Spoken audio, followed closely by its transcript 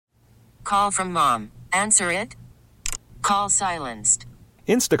Call from mom. Answer it. Call silenced.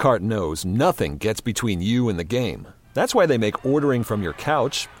 Instacart knows nothing gets between you and the game. That's why they make ordering from your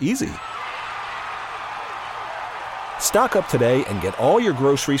couch easy. Stock up today and get all your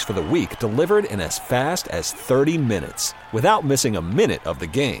groceries for the week delivered in as fast as 30 minutes without missing a minute of the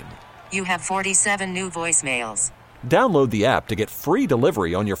game. You have 47 new voicemails. Download the app to get free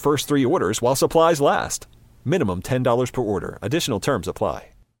delivery on your first 3 orders while supplies last. Minimum $10 per order. Additional terms apply.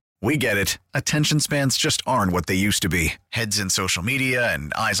 We get it. Attention spans just aren't what they used to be. Heads in social media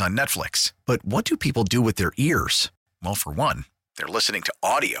and eyes on Netflix. But what do people do with their ears? Well, for one, they're listening to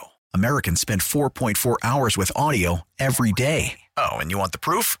audio. Americans spend 4.4 hours with audio every day. Oh, and you want the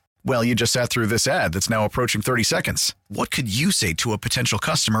proof? Well, you just sat through this ad that's now approaching 30 seconds. What could you say to a potential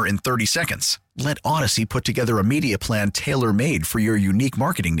customer in 30 seconds? Let Odyssey put together a media plan tailor-made for your unique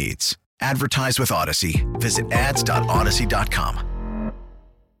marketing needs. Advertise with Odyssey. Visit ads.odyssey.com.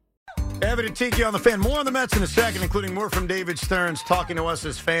 Evan and Tiki on the Fan. More on the Mets in a second, including more from David Stearns talking to us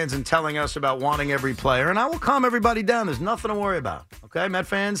as fans and telling us about wanting every player. And I will calm everybody down. There's nothing to worry about. Okay, Met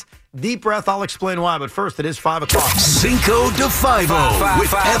fans? Deep breath. I'll explain why. But first, it is 5 o'clock. Cinco de Five-O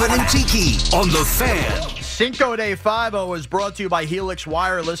with Evan and Tiki on the Fan. Cinco de Five-O is brought to you by Helix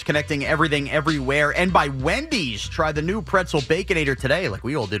Wireless, connecting everything everywhere, and by Wendy's. Try the new pretzel Baconator today, like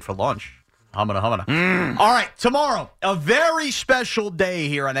we all did for lunch. Humana. All right, tomorrow, a very special day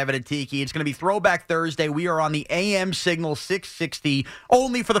here on Evan and Tiki. It's going to be Throwback Thursday. We are on the AM signal 660,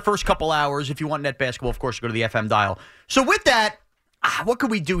 only for the first couple hours. If you want net basketball, of course, go to the FM dial. So with that, what could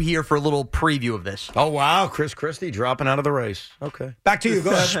we do here for a little preview of this? Oh, wow. Chris Christie dropping out of the race. Okay. Back to you.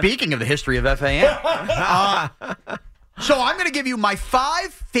 Go ahead. Speaking of the history of FAN. So I'm going to give you my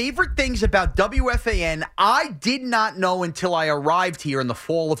 5 favorite things about WFAN I did not know until I arrived here in the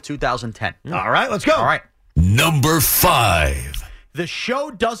fall of 2010. All right, let's go. All right. Number 5. The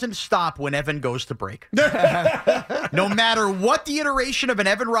show doesn't stop when Evan goes to break. No matter what the iteration of an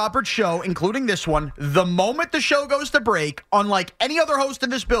Evan Roberts show, including this one, the moment the show goes to break, unlike any other host in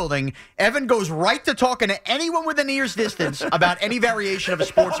this building, Evan goes right to talking to anyone within ear's distance about any variation of a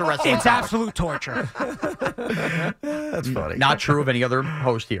sports or wrestling It's topic. absolute torture. That's funny. Not true of any other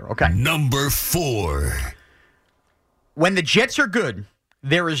host here. Okay. Number 4. When the Jets are good,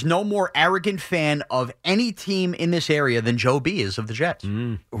 there is no more arrogant fan of any team in this area than Joe B is of the Jets.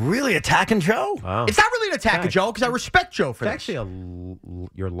 Really attacking Joe? Wow. It's not really an attack of Joe because I respect Joe for It's this. actually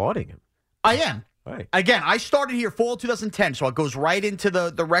you're lauding him. I am. Right. Again, I started here fall 2010, so it goes right into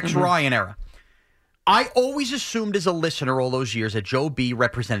the Rex Ryan era. I always assumed as a listener all those years that Joe B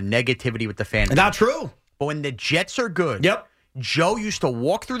represented negativity with the fan base. Not true. But when the Jets are good, Yep. Joe used to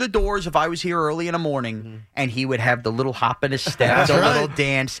walk through the doors if I was here early in the morning, and he would have the little hop in his step, the little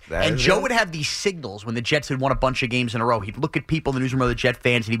dance. And Joe would have these signals when the Jets had won a bunch of games in a row. He'd look at people in the newsroom, the Jet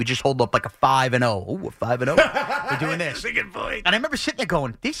fans, and he would just hold up like a 5-0. Oh, a 5-0. We're doing this. And I remember sitting there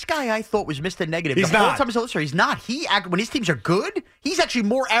going, this guy I thought was Mr. Negative. He's the whole not. time as a listener, he's not. When his teams are good, he's actually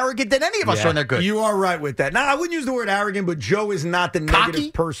more arrogant than any of us are when they're good. You are right with that. Now, I wouldn't use the word arrogant, but Joe is not the Cocky?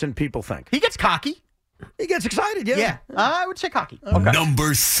 negative person people think. He gets cocky. He gets excited, yeah. Yeah, I would say cocky.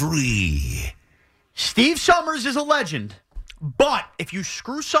 Number 3. Steve Summers is a legend, but if you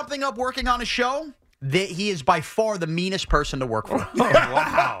screw something up working on a show, he is by far the meanest person to work for.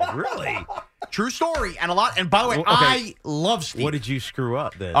 Wow, really? True story. And by the way, Okay. I love Steve. What did you screw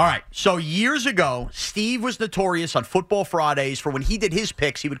up then? All right. So years ago, Steve was notorious on Football Fridays for when he did his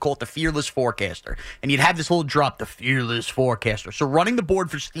picks, he would call it the Fearless Forecaster. And he'd have this little drop, the Fearless Forecaster. So running the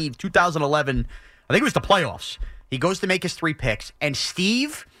board for Steve, 2011, I think it was the playoffs. He goes to make his 3 picks. And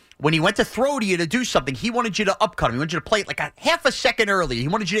Steve, when he went to throw to you to do something, he wanted you to upcut him. He wanted you to play it like a half a second earlier. He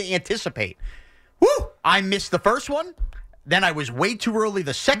wanted you to anticipate. Woo! I missed the first one. Then I was way too early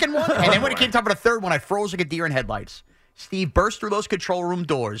the second one. And then when it came time for the third one, I froze like a deer in headlights. Steve burst through those control room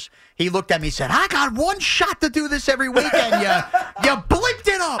doors. He looked at me and said, I got one shot to do this every weekend. You blinked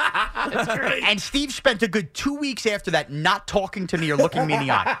it up. That's great. And Steve spent a good 2 weeks after that not talking to me or looking me in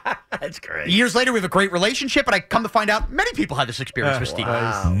the eye. That's great. Years later, we have a great relationship, and I come to find out many people had this experience with Steve.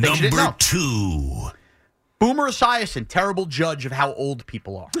 Wow. Things you didn't Number know. 2. Boomer Esiason, terrible judge of how old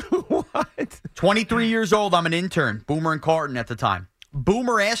people are. What? 23 years old, I'm an intern. Boomer and Carton at the time.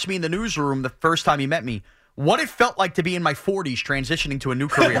 Boomer asked me in the newsroom the first time he met me what it felt like to be in my 40s transitioning to a new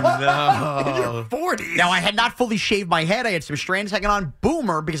career. In your 40s. Now, I had not fully shaved my head. I had some strands hanging on.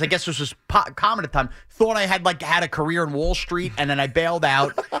 Boomer, because I guess this was common at the time, thought I had had a career in Wall Street, and then I bailed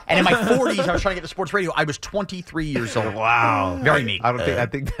out. And in my 40s, I was trying to get to sports radio. I was 23 years old. Wow. Very mean. I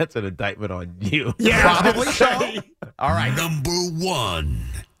think that's an indictment on you. Yeah, Probably so. All right. Number 1.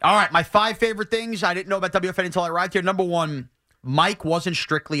 All right, my 5 favorite things I didn't know about WFN until I arrived here. Number 1, Mike wasn't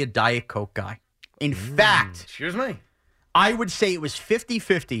strictly a Diet Coke guy. In fact, Excuse me? I would say it was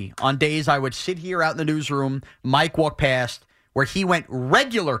 50-50 on days I would sit here out in the newsroom, Mike walk past, where he went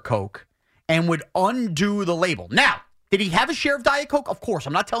regular Coke and would undo the label. Now, did he have a share of Diet Coke? Of course.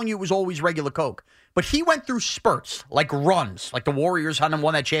 I'm not telling you it was always regular Coke. But he went through spurts, like runs, like the Warriors had him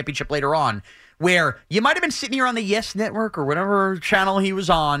won that championship later on, where you might have been sitting here on the Yes Network or whatever channel he was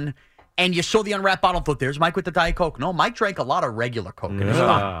on, and you saw the unwrapped bottle and thought, there's Mike with the Diet Coke. No, Mike drank a lot of regular Coke. And it was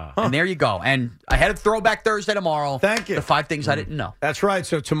fun. And there you go. And I had a throwback Thursday tomorrow. Thank you. The 5 things I didn't know. That's right.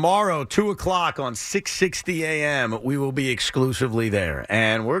 So tomorrow, 2 o'clock on 660 a.m., we will be exclusively there.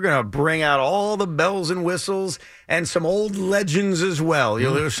 And we're going to bring out all the bells and whistles and some old legends as well.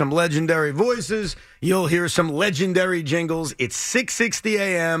 You'll hear some legendary voices. You'll hear some legendary jingles. It's 660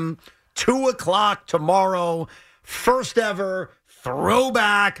 a.m., 2 o'clock tomorrow, first ever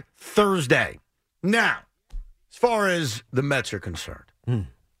Throwback Thursday. Now, as far as the Mets are concerned,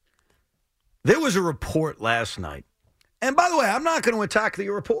 there was a report last night. And by the way, I'm not going to attack the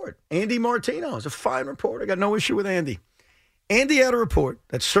report. Andy Martino is a fine report. I got no issue with Andy. Andy had a report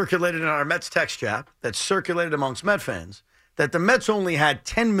that circulated in our Mets text chat, that circulated amongst Met fans, that the Mets only had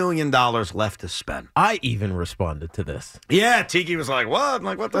 $10 million left to spend. I even responded to this. Yeah, Tiki was like, what? I'm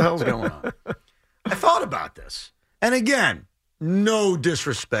like, what the hell's going on? I thought about this. And again, no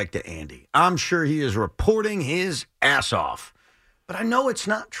disrespect to Andy. I'm sure he is reporting his ass off. But I know it's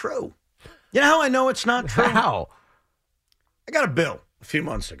not true. You know how I know it's not true? How? I got a bill a few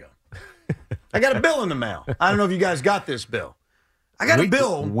months ago. I got a bill in the mail. I don't know if you guys got this bill. I got a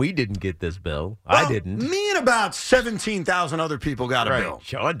bill. We didn't get this bill. Well, I didn't. Me and about 17,000 other people got a bill.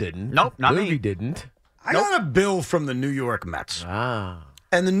 Sean didn't. Nope, not Movie me. didn't. I got a bill from the New York Mets. Ah.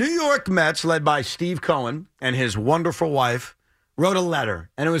 And the New York Mets, led by Steve Cohen and his wonderful wife, wrote a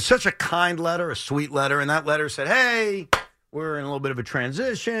letter. And it was such a kind letter, a sweet letter. And that letter said, hey, we're in a little bit of a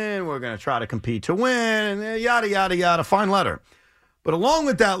transition. We're going to try to compete to win. And yada, yada, yada. Fine letter. But along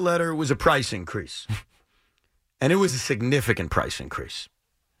with that letter was a price increase. And it was a significant price increase.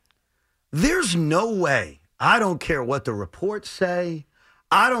 There's no way, I don't care what the reports say,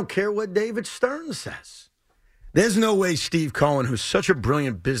 I don't care what David Stern says. There's no way Steve Cohen, who's such a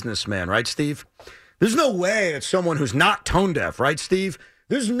brilliant businessman, right, Steve? There's no way that someone who's not tone deaf, right, Steve?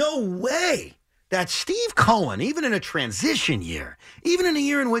 There's no way that Steve Cohen, even in a transition year, even in a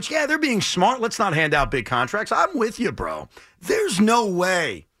year in which, yeah, they're being smart, let's not hand out big contracts. I'm with you, bro. There's no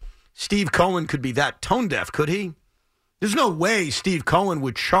way Steve Cohen could be that tone deaf, could he? There's no way Steve Cohen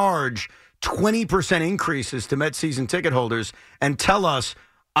would charge 20% increases to Met season ticket holders and tell us,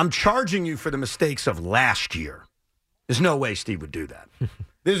 I'm charging you for the mistakes of last year. There's no way Steve would do that.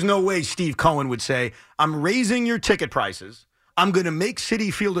 There's no way Steve Cohen would say, I'm raising your ticket prices. I'm going to make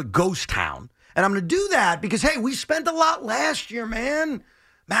Citi Field a ghost town. And I'm going to do that because, hey, we spent a lot last year, man.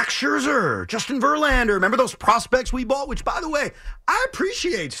 Max Scherzer, Justin Verlander. Remember those prospects we bought? Which, by the way, I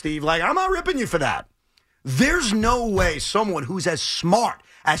appreciate, Steve. Like, I'm not ripping you for that. There's no way someone who's as smart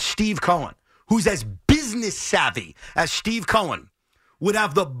as Steve Cohen, who's as business savvy as Steve Cohen, would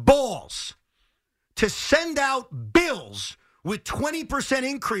have the balls to send out bills with 20%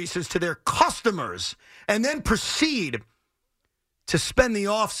 increases to their customers and then proceed to spend the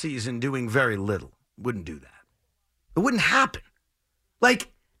offseason doing very little. Wouldn't do that. It wouldn't happen.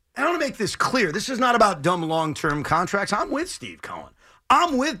 Like, I want to make this clear. This is not about dumb long-term contracts. I'm with Steve Cohen.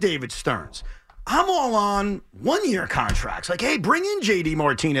 I'm with David Stearns. I'm all on one-year contracts. Like, hey, bring in J.D.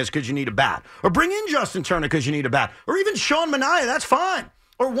 Martinez because you need a bat. Or bring in Justin Turner because you need a bat. Or even Sean Manaea. That's fine.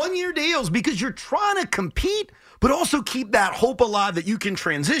 Or one-year deals because you're trying to compete, but also keep that hope alive that you can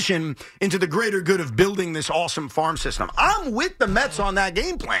transition into the greater good of building this awesome farm system. I'm with the Mets on that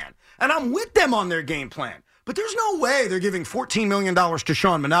game plan, and I'm with them on their game plan. But there's no way they're giving $14 million to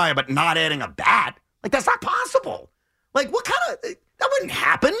Sean Manaea but not adding a bat. Like, that's not possible. Like, what kind of... That wouldn't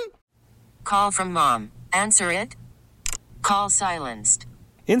happen. Call from mom. Answer it. Call silenced.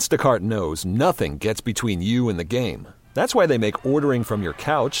 Instacart knows nothing gets between you and the game. That's why they make ordering from your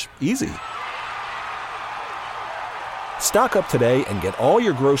couch easy. Stock up today and get all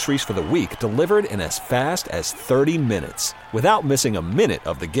your groceries for the week delivered in as fast as 30 minutes without missing a minute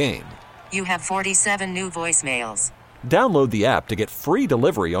of the game. You have 47 new voicemails. Download the app to get free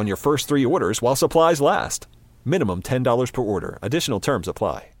delivery on your first 3 orders while supplies last. Minimum $10 per order. Additional terms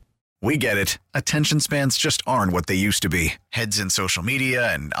apply. We get it. Attention spans just aren't what they used to be. Heads in social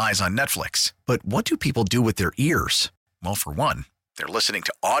media and eyes on Netflix. But what do people do with their ears? Well, for one, they're listening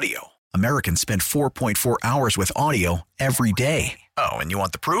to audio. Americans spend 4.4 hours with audio every day. Oh, and you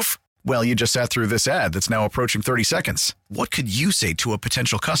want the proof? Well, you just sat through this ad that's now approaching 30 seconds. What could you say to a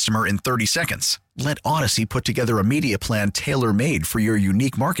potential customer in 30 seconds? Let Odyssey put together a media plan tailor-made for your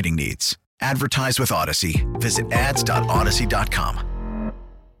unique marketing needs. Advertise with Odyssey. Visit ads.odyssey.com.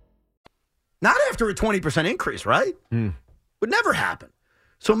 Not after a 20% increase, right? Would never happen.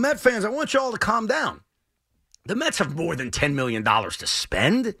 So, Met fans, I want you all to calm down. The Mets have more than $10 million to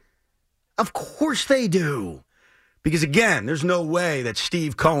spend. Of course they do. Because, again, there's no way that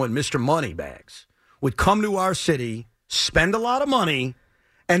Steve Cohen, Mr. Moneybags, would come to our city, spend a lot of money,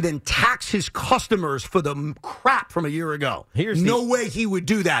 and then tax his customers for the crap from a year ago. No way he would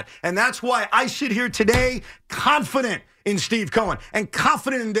do that. And that's why I sit here today confident in Steve Cohen and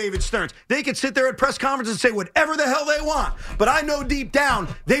confident in David Stearns. They could sit there at press conferences and say whatever the hell they want. But I know deep down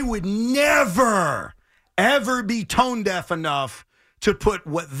they would never, ever be tone deaf enough to put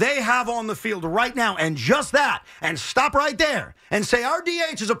what they have on the field right now and just that and stop right there and say our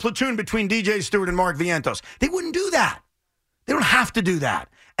DH is a platoon between DJ Stewart and Mark Vientos. They wouldn't do that. They don't have to do that.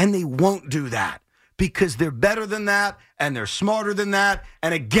 And they won't do that because they're better than that and they're smarter than that.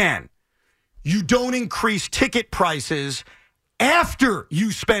 And again, you don't increase ticket prices after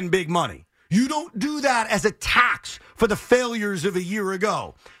you spend big money. You don't do that as a tax for the failures of a year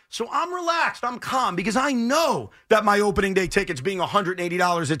ago. So I'm relaxed. I'm calm because I know that my opening day tickets being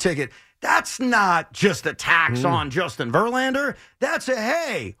 $180 a ticket, that's not just a tax on Justin Verlander. That's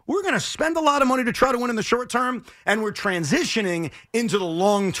hey, we're going to spend a lot of money to try to win in the short term, and we're transitioning into the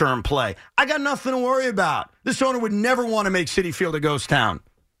long-term play. I got nothing to worry about. This owner would never want to make Citi Field a ghost town.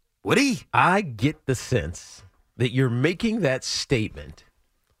 Would he? I get the sense that you're making that statement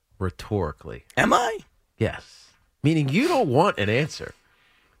rhetorically. Am I? Yes. Meaning you don't want an answer.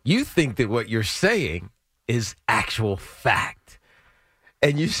 You think that what you're saying is actual fact.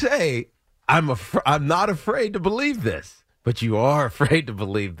 And you say, I'm not afraid to believe this, but you are afraid to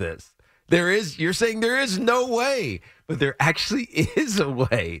believe this. You're saying there is no way, but there actually is a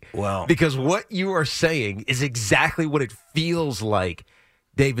way. Well, because what you are saying is exactly what it feels like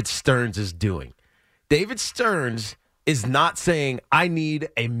David Stearns is doing. David Stearns is not saying, I need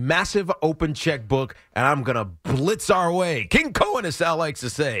a massive open checkbook and I'm going to blitz our way. King Cohen, as Sal likes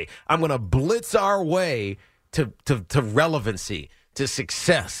to say, I'm going to blitz our way to relevancy, to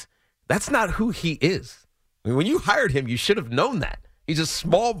success. That's not who he is. I mean, when you hired him, you should have known that. He's a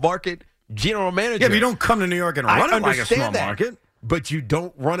small market general manager. Yeah, but you don't come to New York and run it like a small market. But you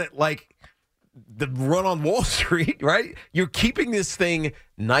don't run it like the run on Wall Street, right? You're keeping this thing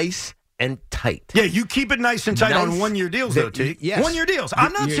nice and tight. Yeah, you keep it nice and tight on one-year deals, though, T. Yes. One-year deals.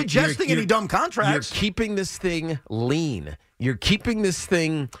 I'm not suggesting any dumb contracts. You're keeping this thing lean. You're keeping this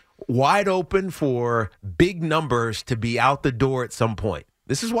thing wide open for big numbers to be out the door at some point.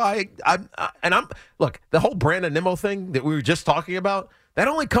 This is why look, the whole Brandon Nimmo thing that we were just talking about, that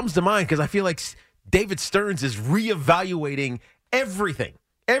only comes to mind because I feel like David Stearns is reevaluating everything.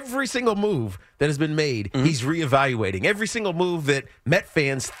 Every single move that has been made, he's reevaluating. Every single move that Met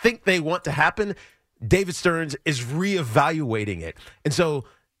fans think they want to happen, David Stearns is reevaluating it. And so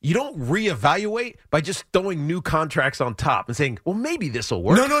you don't reevaluate by just throwing new contracts on top and saying, well, maybe this will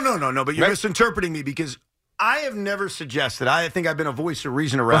work. No, but you're misinterpreting me because I have never suggested. I think I've been a voice of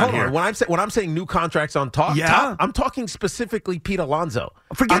reason around here. When I'm saying new contracts on top, I'm talking specifically Pete Alonso.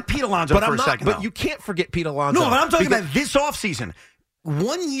 Forget Pete Alonso for a second. But you can't forget Pete Alonso. No, but I'm talking about this offseason.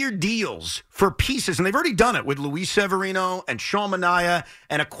 1-year deals for pieces, and they've already done it with Luis Severino and Sean Manaea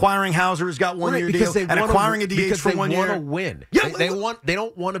and acquiring Hauser, who's got 1-year deal, and acquiring a DH for 1 year. They want to win. Yeah, they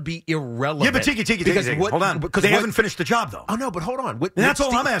don't want to be irrelevant. Yeah, but Tiki, hold on, because they haven't finished the job, though. Oh, no, but hold on. That's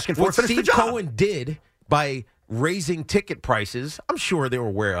all I'm asking for. Finish the job. Steve Cohen did by raising ticket prices, I'm sure they were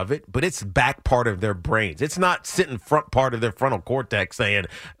aware of it, but it's back part of their brains. It's not sitting front part of their frontal cortex saying,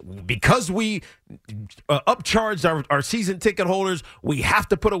 because we upcharged our season ticket holders, we have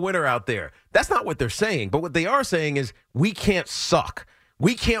to put a winner out there. That's not what they're saying. But what they are saying is we can't suck.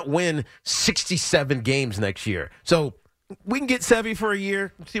 We can't win 67 games next year. So we can get Sevy for a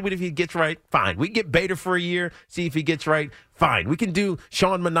year, see what if he gets right. Fine. We can get Bader for a year, see if he gets right. Fine. We can do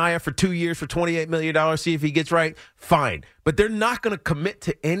Sean Manaea for 2 years for $28 million, see if he gets right. Fine. But they're not going to commit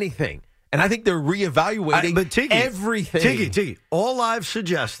to anything. And I think they're reevaluating everything. Tiki, all I've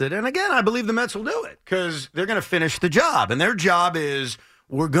suggested, and again, I believe the Mets will do it because they're going to finish the job. And their job is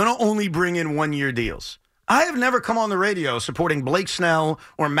we're going to only bring in 1-year deals. I have never come on the radio supporting Blake Snell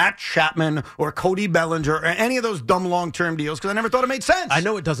or Matt Chapman or Cody Bellinger or any of those dumb long-term deals because I never thought it made sense. I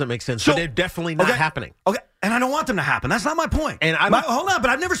know it doesn't make sense, so they're definitely not happening. Okay, and I don't want them to happen. That's not my point. And hold on, but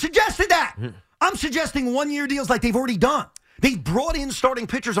I've never suggested that. I'm suggesting 1-year deals like they've already done. They brought in starting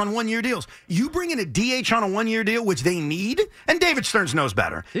pitchers on one-year deals. You bring in a DH on a one-year deal, which they need, and David Stearns knows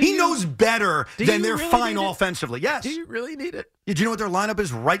better. He knows better than they're fine offensively. Yes. Do you really need it? Do you know what their lineup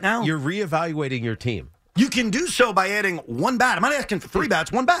is right now? You're reevaluating your team. You can do so by adding one bat. I'm not asking for 3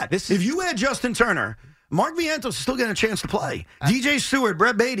 bats, one bat. If you add Justin Turner, Mark Vientos is still getting a chance to play. DJ Stewart,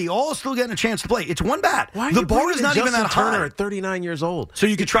 Brett Beatty, all still getting a chance to play. It's one bat. The bar is not even that high. Turner at 39 years old. So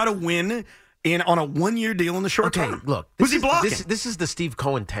you could try to win on a one-year deal in the short term. Look, who's he blocking? This is the Steve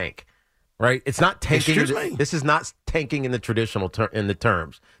Cohen tank, right? It's not tanking. This is not tanking in the traditional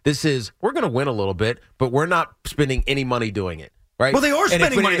terms. This is, we're going to win a little bit, but we're not spending any money doing it, right? Well, they are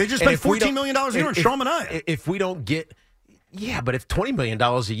spending money. They just spent $14 million a year on Sean Manaea. If we don't get... Yeah, but if $20 million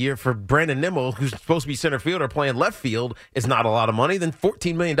a year for Brandon Nimmo, who's supposed to be center fielder playing left field, is not a lot of money, then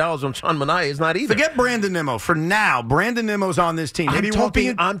 $14 million on Sean Manaea is not either. Forget Brandon Nimmo. For now, Brandon Nimmo's on this team.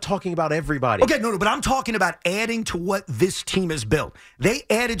 I'm talking about everybody. Okay, no, but I'm talking about adding to what this team has built. They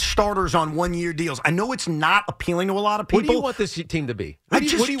added starters on one-year deals. I know it's not appealing to a lot of people. What do you want this team to be? What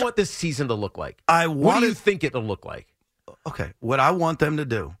do you want this season to look like? What do you think it'll look like? Okay, what I want them to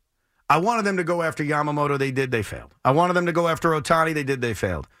do. I wanted them to go after Yamamoto. They did. They failed. I wanted them to go after Ohtani. They did. They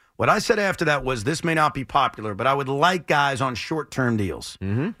failed. What I said after that was this may not be popular, but I would like guys on short-term deals,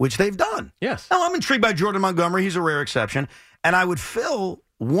 which they've done. Yes. Now, I'm intrigued by Jordan Montgomery. He's a rare exception. And I would fill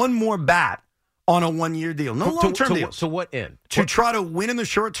one more bat on a one-year deal. No long-term deals. To what end? To try to win in the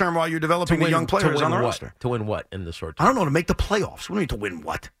short term while you're developing the young players on the roster. To win what in the short term? I don't know. To make the playoffs. What do you mean to win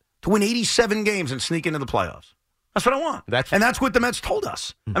what? To win 87 games and sneak into the playoffs. That's what I want. That's what the Mets told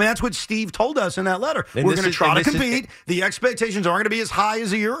us. I mean, that's what Steve told us in that letter. We're going to try to compete. The expectations aren't going to be as high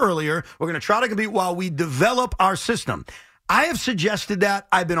as a year earlier. We're going to try to compete while we develop our system. I have suggested that.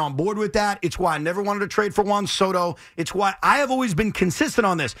 I've been on board with that. It's why I never wanted to trade for Juan Soto. It's why I have always been consistent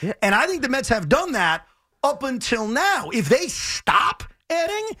on this. Yeah. And I think the Mets have done that up until now. If they stop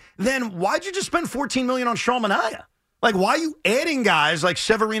adding, then why'd you just spend $14 million on Sean Manaea? Like, why are you adding guys like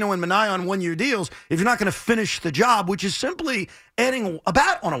Severino and Manaea on one-year deals if you're not going to finish the job, which is simply adding a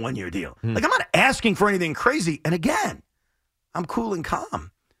bat on a one-year deal? Like, I'm not asking for anything crazy. And again, I'm cool and calm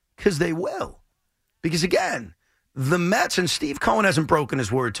because they will. Because, again, the Mets and Steve Cohen hasn't broken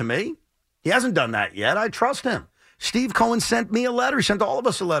his word to me. He hasn't done that yet. I trust him. Steve Cohen sent me a letter. He sent all of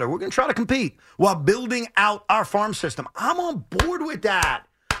us a letter. We're going to try to compete while building out our farm system. I'm on board with that.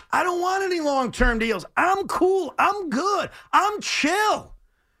 I don't want any long-term deals. I'm cool. I'm good. I'm chill.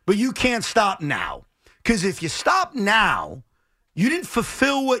 But you can't stop now. Because if you stop now, you didn't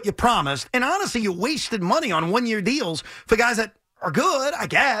fulfill what you promised. And honestly, you wasted money on one-year deals for guys that are good, I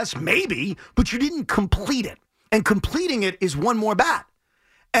guess, maybe, but you didn't complete it. And completing it is one more bat.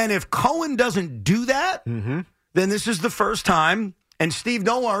 And if Cohen doesn't do that, then this is the first time. And Steve,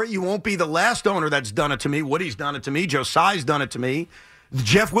 don't worry, you won't be the last owner that's done it to me. Woody's done it to me. Joe Tsai's done it to me.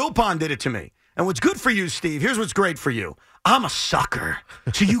 Jeff Wilpon did it to me. And what's good for you, Steve, here's what's great for you. I'm a sucker.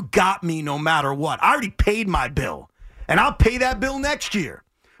 So you got me no matter what. I already paid my bill. And I'll pay that bill next year.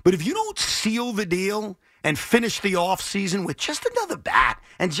 But if you don't seal the deal and finish the offseason with just another bat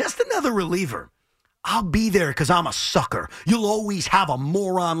and just another reliever, I'll be there because I'm a sucker. You'll always have a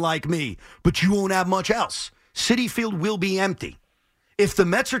moron like me, but you won't have much else. Citi Field will be empty. If the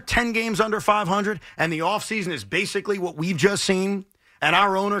Mets are 10 games under 500 and the offseason is basically what we've just seen, and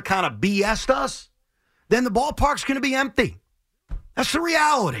our owner kind of BS'd us, then the ballpark's going to be empty. That's the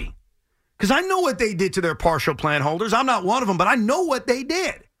reality. Because I know what they did to their partial plan holders. I'm not one of them, but I know what they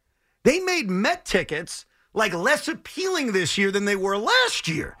did. They made Met tickets like less appealing this year than they were last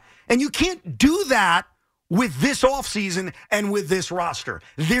year. And you can't do that with this offseason and with this roster.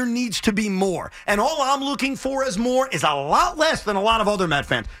 There needs to be more. And all I'm looking for as more is a lot less than a lot of other Met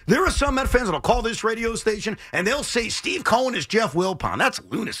fans. There are some Met fans that will call this radio station and they'll say Steve Cohen is Jeff Wilpon. That's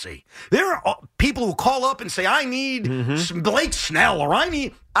lunacy. There are people who call up and say, I need Blake Snell or I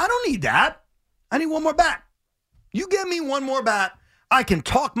don't need that. I need one more bat. You get me one more bat, I can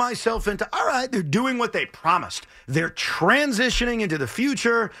talk myself into, all right, they're doing what they promised. They're transitioning into the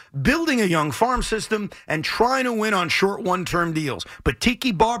future, building a young farm system, and trying to win on short one-term deals. But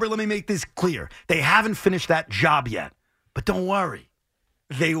Tiki Barber, let me make this clear. They haven't finished that job yet. But don't worry.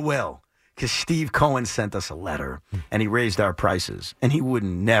 They will. Because Steve Cohen sent us a letter, and he raised our prices. And he would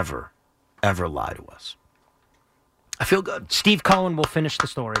never, ever lie to us. I feel good. Steve Cohen will finish the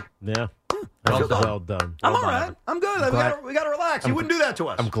story. Yeah. Well done. I'm all right. I'm good. We got to relax. You wouldn't do that to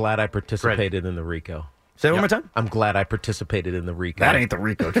us. I'm glad I participated in the RICO. Say it one more time. I'm glad I participated in the RICO. That ain't the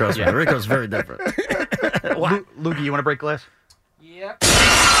RICO, trust me. The RICO's very different. Lukey, you want to break glass? Yep.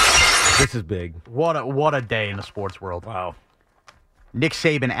 This is big. What a day in the sports world. Wow. Nick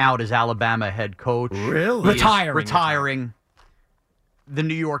Saban out as Alabama head coach. Really? Retiring. the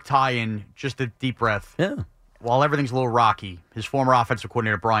New York tie-in, just a deep breath. Yeah. While everything's a little rocky, his former offensive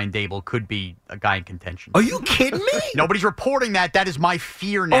coordinator, Brian Dable, could be a guy in contention. Are you kidding me? Nobody's reporting that. That is my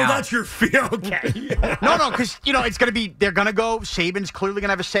fear now. Oh, that's your fear. Okay. No, because, it's going to be, they're going to go, Saban's clearly going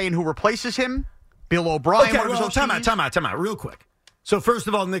to have a say in who replaces him. Bill O'Brien. Okay, well, time out, real quick. So, first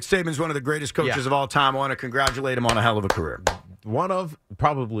of all, Nick Saban's one of the greatest coaches of all time. I want to congratulate him on a hell of a career. One of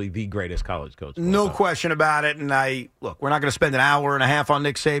probably the greatest college coaches. No question about it. And we're not going to spend an hour and a half on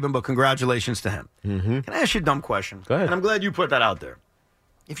Nick Saban, but congratulations to him. Mm-hmm. Can I ask you a dumb question? Go ahead. And I'm glad you put that out there.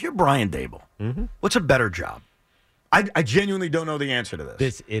 If you're Brian Dable, what's a better job? I genuinely don't know the answer to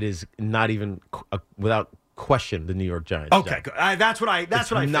this. It is not even without question the New York Giants. Okay, job. good. That's what I not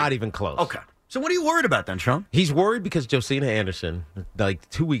figured. even close. Okay. So what are you worried about then, Sean? He's worried because Josina Anderson, like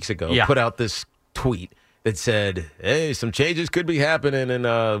 2 weeks ago, put out this tweet that said, hey, some changes could be happening in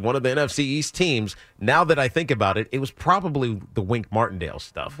one of the NFC East teams. Now that I think about it, it was probably the Wink Martindale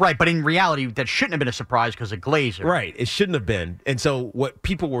stuff. Right, but in reality, that shouldn't have been a surprise because of Glazer. Right, it shouldn't have been. And so what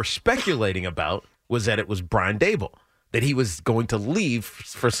people were speculating about was that it was Brian Dable, that he was going to leave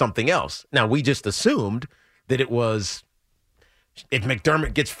for something else. Now, we just assumed that it was if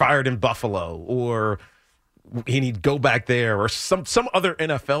McDermott gets fired in Buffalo or he'd go back there or some other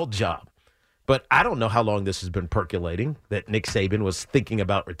NFL job. But I don't know how long this has been percolating, that Nick Saban was thinking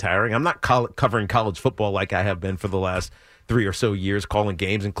about retiring. I'm not covering college football like I have been for the last 3 or so years, calling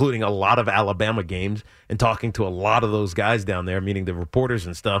games, including a lot of Alabama games and talking to a lot of those guys down there, meaning the reporters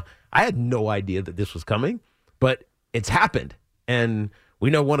and stuff. I had no idea that this was coming, but it's happened. And we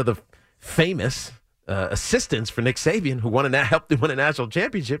know one of the famous assistants for Nick Saban who helped him win a national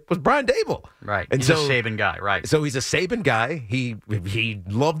championship was Brian Dable. Right. And he's a Saban guy, right. So he's a Saban guy. He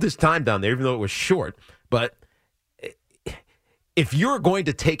loved his time down there, even though it was short. But if you're going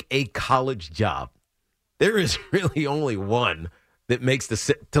to take a college job, there is really only one that makes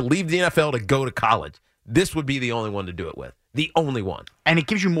to leave the NFL to go to college. This would be the only one to do it with. The only one. And it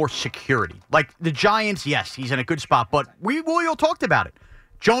gives you more security. Like the Giants, yes, he's in a good spot, but we all talked about it.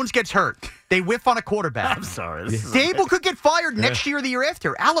 Jones gets hurt. They whiff on a quarterback. I'm sorry. Dable could get fired next year or the year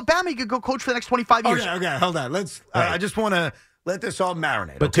after. Alabama, he could go coach for the next 25 years. Okay, hold on. Let's. I just want to let this all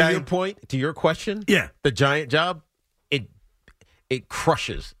marinate. But okay? to your point, to your question, the Giant job, it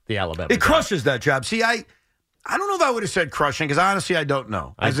crushes the Alabama. It crushes that job. See, I don't know if I would have said crushing because honestly, I don't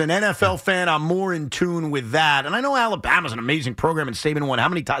know. As an NFL fan, I'm more in tune with that, and I know Alabama's an amazing program, and Saban won how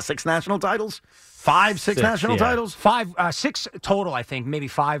many 6 national titles? 6 national titles? 6 total, I think. Maybe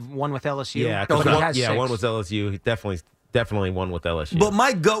 5, one with LSU. Yeah, But he has 6. one was LSU. He definitely one with LSU. But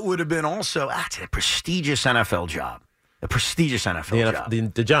my gut would have been also, it's a prestigious NFL job. A prestigious NFL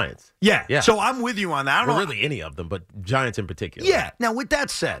job. The Giants. Yeah. So I'm with you on that. I don't know. Really any of them, but Giants in particular. Yeah. Now, with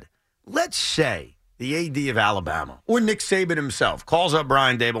that said, let's say the AD of Alabama or Nick Saban himself calls up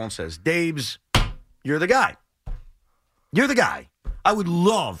Brian Dable and says, Dabes, you're the guy. You're the guy. I would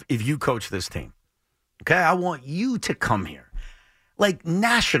love if you coach this team. Okay, I want you to come here. Like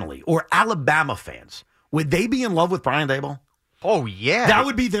nationally or Alabama fans, would they be in love with Brian Dable? Oh, yeah. That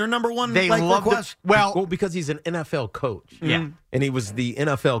would be their number one request? Well, because he's an NFL coach. Yeah. And he was the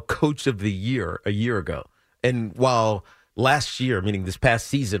NFL Coach of the Year a year ago. And while last year, meaning this past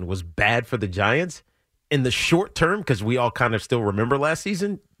season, was bad for the Giants, in the short term, because we all kind of still remember last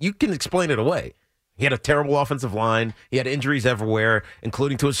season, you can explain it away. He had a terrible offensive line. He had injuries everywhere,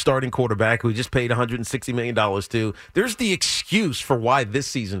 including to his starting quarterback, who he just paid $160 million to. There's the excuse for why this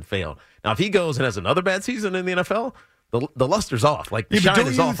season failed. Now, if he goes and has another bad season in the NFL, the luster's off. Like, the shine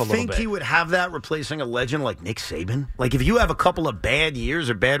is off a little bit. Do you think he would have that replacing a legend like Nick Saban? Like, if you have a couple of bad years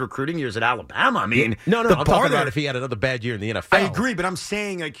or bad recruiting years at Alabama, I mean... No, I'm talking about if he had another bad year in the NFL. I agree, but I'm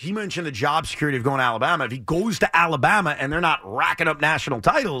saying, like, he mentioned the job security of going to Alabama. If he goes to Alabama and they're not racking up national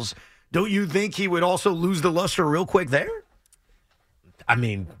titles... Don't you think he would also lose the luster real quick there? I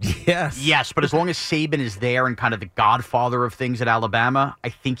mean, yes. Yes, but as long as Saban is there and kind of the godfather of things at Alabama, I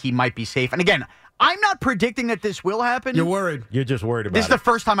think he might be safe. And again, I'm not predicting that this will happen. You're worried. You're just worried about This is the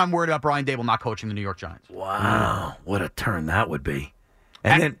first time I'm worried about Brian Dable not coaching the New York Giants. Wow, what a turn that would be.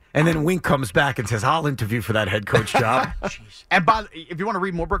 And then Wink comes back and says, I'll interview for that head coach job. Jeez. And if you want to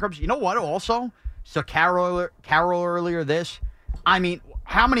read more breakups, you know what also? So Carol earlier I mean,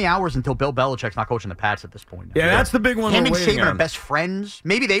 how many hours until Bill Belichick's not coaching the Pats at this point? Yeah, that's the big one. Him we're and waiting Saban are on. best friends.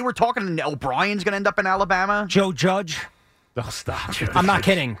 Maybe they were talking and O'Brien's going to end up in Alabama. Joe Judge. Oh, stop. I'm not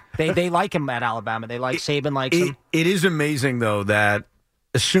kidding. They like him at Alabama. They like Saban likes him. It is amazing, though, that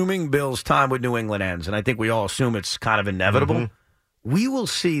assuming Bill's time with New England ends, and I think we all assume it's kind of inevitable, we will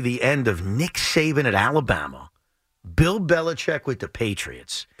see the end of Nick Saban at Alabama, Bill Belichick with the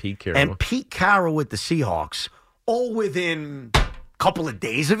Patriots, Pete Carroll. and Pete Carroll with the Seahawks, all within couple of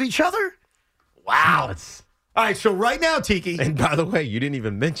days of each other? Wow. All right, so right now, Tiki. And by the way, you didn't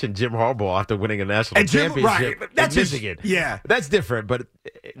even mention Jim Harbaugh after winning a national championship. Right, that's in Michigan. Yeah. That's different, but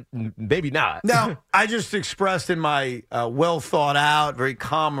maybe not. Now, I just expressed in my well-thought-out, very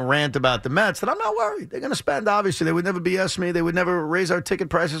calm rant about the Mets that I'm not worried. They're going to spend, obviously. They would never BS me. They would never raise our ticket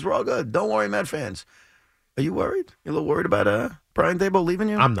prices. We're all good. Don't worry, Met fans. Are you worried? You're a little worried about Brian Daboll leaving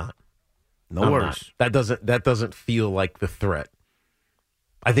you? I'm not. No worries. Not. That doesn't feel like the threat.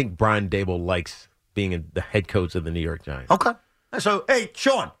 I think Brian Daboll likes being the head coach of the New York Giants. Okay. So, hey,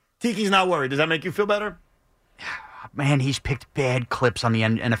 Sean, Tiki's not worried. Does that make you feel better? Man, he's picked bad clips on the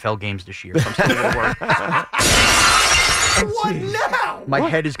NFL games this year. So I'm still going to worry. What now? My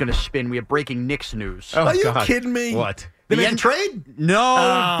head is going to spin. We have breaking Knicks news. Are you kidding me? What? They made a trade?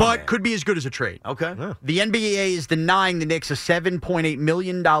 No, but could be as good as a trade. Okay. Yeah. The NBA is denying the Knicks a $7.8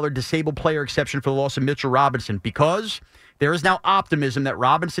 million disabled player exception for the loss of Mitchell Robinson because there is now optimism that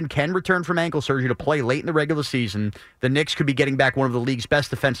Robinson can return from ankle surgery to play late in the regular season. The Knicks could be getting back one of the league's best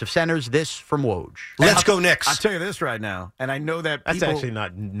defensive centers. This from Woj. Let's go Knicks. I'll tell you this right now, and I know that That's people, actually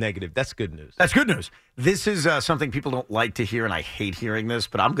not negative. That's good news. That's good news. This is something people don't like to hear, and I hate hearing this,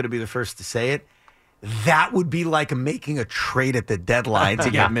 but I'm going to be the first to say it. That would be like making a trade at the deadline to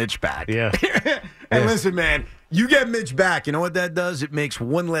get Mitch back. Yeah. And listen, man, you get Mitch back. You know what that does? It makes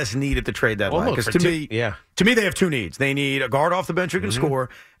one less need at the trade deadline. Because to me, they have two needs. They need a guard off the bench who can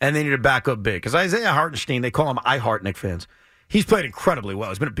score, and they need a backup big. Because Isaiah Hartenstein, they call him I Heart Knick fans. He's played incredibly well.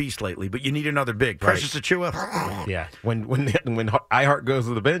 He's been a beast lately, but you need another big. Precious Achiuwa. Yeah. When iHeart goes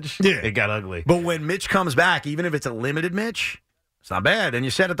to the bench, it got ugly. But when Mitch comes back, even if it's a limited Mitch, it's not bad. And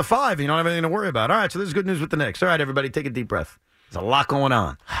you set at the 5, and you don't have anything to worry about. All right, so this is good news with the Knicks. All right, everybody, take a deep breath. There's a lot going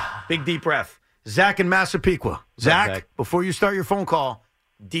on. Big deep breath. Zach in Massapequa. Zach, before you start your phone call,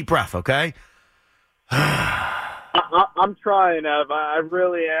 deep breath, okay? I'm trying, Ev. I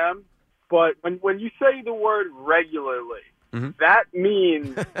really am. But when you say the word regularly, that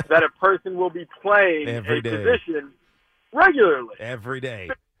means that a person will be playing every day. Position regularly. Every day.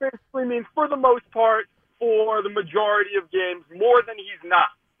 It basically means, for the most part, for the majority of games, more than he's not.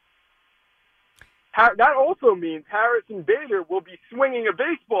 That also means Harrison Bader will be swinging a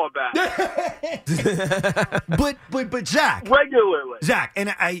baseball bat. but Zach. Regularly. Zach,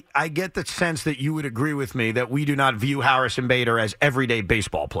 and I get the sense that you would agree with me that we do not view Harrison Bader as everyday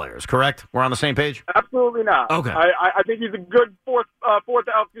baseball players, correct? We're on the same page? Absolutely not. Okay. I think he's a good fourth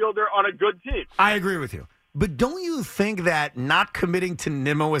outfielder on a good team. I agree with you. But don't you think that not committing to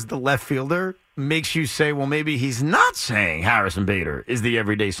Nimmo as the left fielder makes you say, well, maybe he's not saying Harrison Bader is the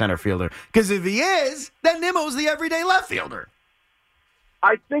everyday center fielder? Because if he is, then Nimmo's the everyday left fielder.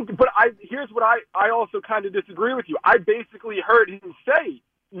 I think, but here's what I also kind of disagree with you. I basically heard him say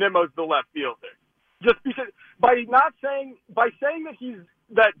Nimmo's the left fielder. Just because, by saying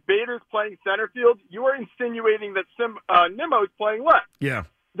that Bader's playing center field, you are insinuating that Nimmo's playing left. Yeah.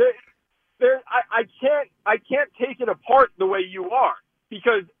 I can't take it apart the way you are,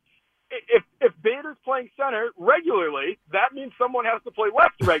 because if Bader's playing center regularly, that means someone has to play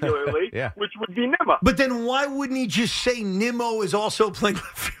left regularly, which would be Nimmo. But then why wouldn't he just say Nimmo is also playing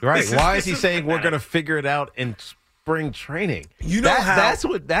left field? Right. Why is he saying we're going to figure it out in spring training? You know that's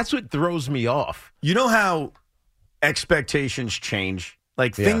what throws me off. You know how expectations change?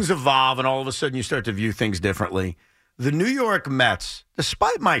 Like things evolve, and all of a sudden you start to view things differently. The New York Mets,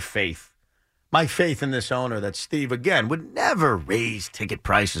 despite my faith in this owner that Steve, again, would never raise ticket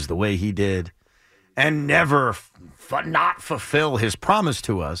prices the way he did and never not fulfill his promise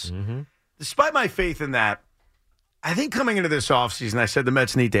to us. Mm-hmm. Despite my faith in that, I think coming into this offseason, I said the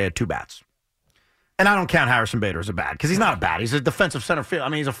Mets need to add 2 bats. And I don't count Harrison Bader as a bat because he's not a bat. He's a defensive center field. I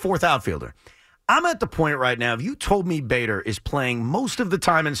mean, he's a fourth outfielder. I'm at the point right now, if you told me Bader is playing most of the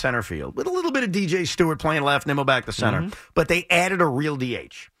time in center field with a little bit of DJ Stewart playing left, Nimmo back to center, but they added a real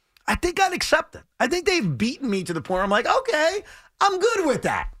DH, I think I'd accept it. I think they've beaten me to the point where I'm like, okay, I'm good with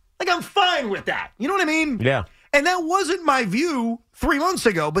that. Like, I'm fine with that. You know what I mean? Yeah. And that wasn't my view 3 months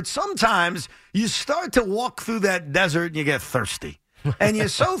ago, but sometimes you start to walk through that desert and you get thirsty. And you're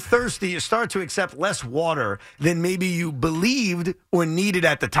so thirsty, you start to accept less water than maybe you believed or needed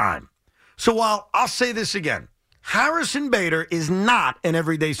at the time. So while I'll say this again, Harrison Bader is not an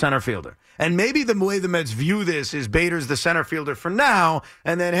everyday center fielder. And maybe the way the Mets view this is Bader's the center fielder for now,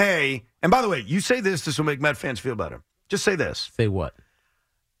 and then, hey, and by the way, you say this will make Met fans feel better. Just say this. Say what?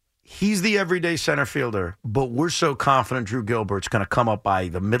 He's the everyday center fielder, but we're so confident Drew Gilbert's going to come up by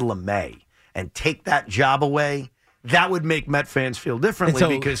the middle of May and take that job away that would make Met fans feel differently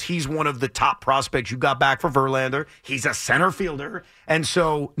because he's one of the top prospects you got back for Verlander. He's a center fielder. And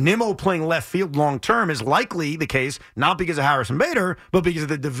so Nimmo playing left field long term is likely the case, not because of Harrison Bader, but because of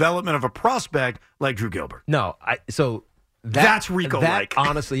the development of a prospect like Drew Gilbert. No, that's Rico-like.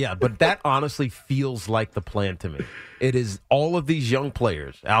 Honestly, yeah, but that honestly feels like the plan to me. It is all of these young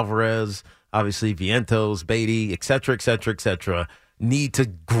players, Alvarez, obviously Vientos, Beatty, et cetera, need to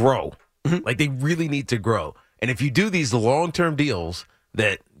grow. Like they really need to grow. And if you do these long-term deals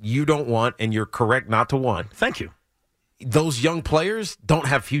that you don't want and you're correct not to want. Thank you. Those young players don't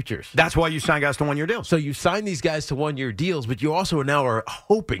have futures. That's why you sign guys to one-year deals. So you sign these guys to one-year deals, but you also now are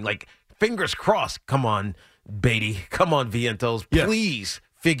hoping, like, fingers crossed, come on, Beatty, come on, Vientos, please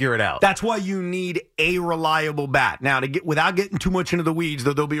figure it out. That's why you need a reliable bat. Now, without getting too much into the weeds,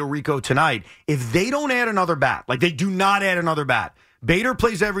 though there'll be a Rico tonight, if they don't add another bat, like they do not add another bat, Bader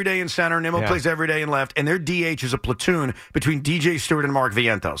plays every day in center, Nimmo plays every day in left, and their DH is a platoon between DJ Stewart and Mark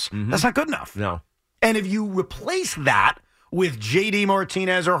Vientos. That's not good enough. No. And if you replace that with J.D.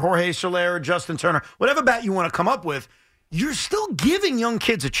 Martinez or Jorge Soler or Justin Turner, whatever bat you want to come up with, you're still giving young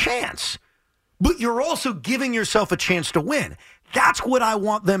kids a chance, but you're also giving yourself a chance to win. That's what I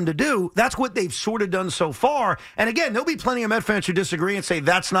want them to do. That's what they've sort of done so far. And again, there'll be plenty of Met fans who disagree and say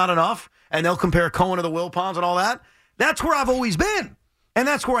that's not enough, and they'll compare Cohen to the Wilpons and all that. That's where I've always been, and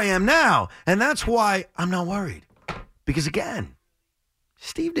that's where I am now, and that's why I'm not worried. Because, again,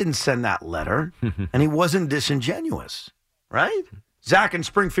 Steve didn't send that letter, and he wasn't disingenuous, right? Zach in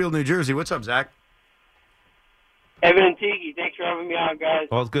Springfield, New Jersey. What's up, Zach? Evan and Tiki, thanks for having me on, guys.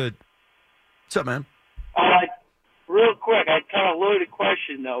 All's good. What's up, man? Real quick, I kind of loaded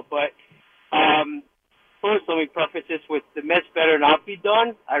question, though, but first let me preface this with the Mets better not be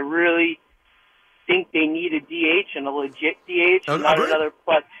done. I really think they need a DH and a legit DH, not another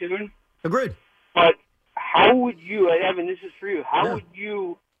platoon. Agreed. But how would you, Evan, this is for you, how would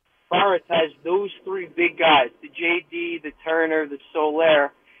you prioritize those three big guys, the JD, the Turner, the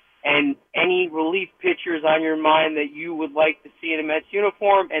Soler, and any relief pitchers on your mind that you would like to see in a Mets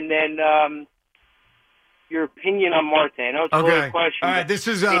uniform, and then your opinion on Marte? I know it's a loaded question. All right, this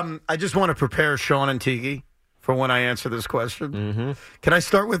is, I just want to prepare Sean and Tiki for when I answer this question. Can I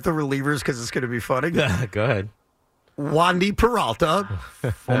start with the relievers because it's going to be funny? Go ahead. Wandy Peralta.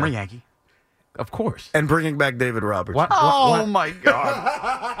 Former Yankee. Of course. And bringing back David Roberts. My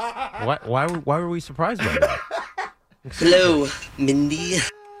God. Why were we surprised by that? Hello, Mindy.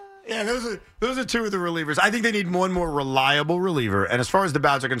 Yeah, those are two of the relievers. I think they need one more reliable reliever. And as far as the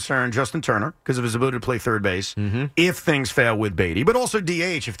bats are concerned, Justin Turner, because of his ability to play third base, if things fail with Beatty, but also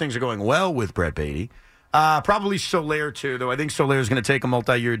DH if things are going well with Brett Beatty. Probably Soler, too, though. I think Soler is going to take a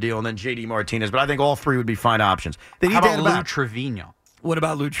multi-year deal, and then J.D. Martinez. But I think all three would be fine options. They need How to about add Lou about Trevino? What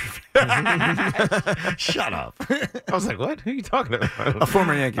about Lou Trevino? Shut up. I was like, what? Who are you talking about? A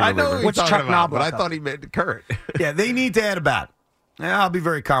former Yankee I know reliever. who you're talking about, but I thought he meant Kurt. Yeah, they need to add a bat. I'll be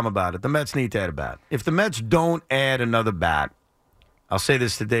very calm about it. The Mets need to add a bat. If the Mets don't add another bat, I'll say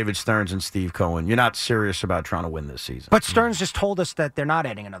this to David Stearns and Steve Cohen. You're not serious about trying to win this season. But Stearns just told us that they're not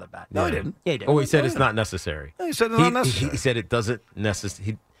adding another bat. No, he didn't. Yeah, he did. Oh, he said it's not necessary. He said it's not necessary. He said it doesn't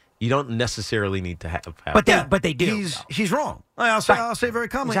necessarily. You don't necessarily need to have. But they do. He's wrong. I'll say very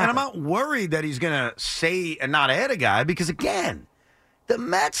calmly, and I'm not worried that he's going to say and not add a guy because again, the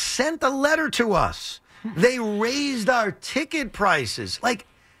Mets sent a letter to us. They raised our ticket prices. Like,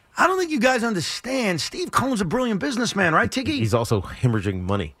 I don't think you guys understand. Steve Cohen's a brilliant businessman, right, Tiki? He's also hemorrhaging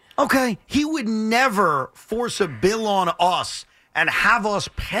money. Okay, he would never force a bill on us and have us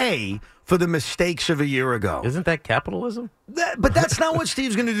pay for the mistakes of a year ago. Isn't that capitalism? But that's not what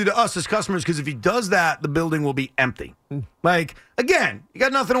Steve's going to do to us as customers, because if he does that, the building will be empty. Like, again, you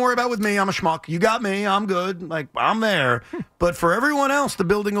got nothing to worry about with me. I'm a schmuck. You got me. I'm good. Like, I'm there. But for everyone else, the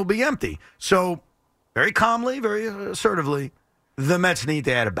building will be empty. So, very calmly, very assertively, the Mets need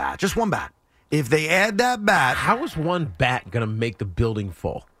to add a bat. Just one bat. If they add that bat... How is one bat going to make the building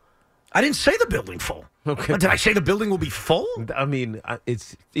full? I didn't say the building full. Okay. Did I say the building will be full? I mean,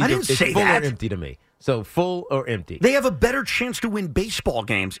 it's I didn't say full that. or empty to me. So full or empty. They have a better chance to win baseball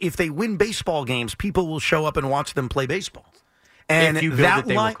games. If they win baseball games, people will show up and watch them play baseball. And if you build it,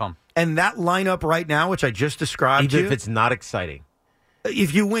 they will come. And that lineup right now, which I just described to Even you, if it's not exciting.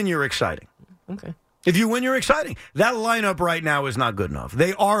 If you win, you're exciting. Okay. If you win, you're exciting. That lineup right now is not good enough.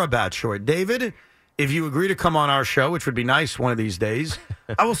 They are a bat short. David, if you agree to come on our show, which would be nice one of these days,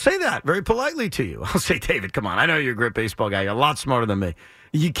 I will say that very politely to you. I'll say, David, come on. I know you're a great baseball guy. You're a lot smarter than me.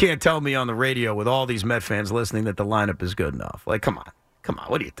 You can't tell me on the radio with all these Met fans listening that the lineup is good enough. Like, come on. Come on.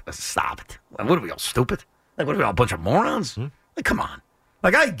 What are you? Stop it. What are we all stupid? Like, what are we all, a bunch of morons? Like, come on.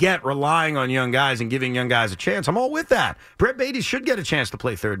 Like, I get relying on young guys and giving young guys a chance. I'm all with that. Brett Beatty should get a chance to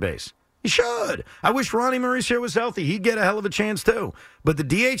play third base. He should. I wish Ronnie Mauricio was healthy. He'd get a hell of a chance, too. But the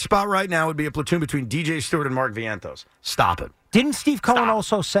DH spot right now would be a platoon between DJ Stewart and Mark Vientos. Stop it. Didn't Steve Cohen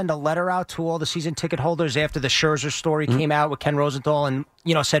also send a letter out to all the season ticket holders after the Scherzer story came out with Ken Rosenthal and,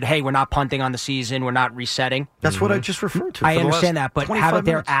 said, hey, we're not punting on the season, we're not resetting? That's what I just referred to. I understand that, but how did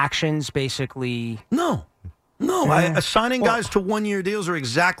their actions basically... No, assigning guys to one-year deals are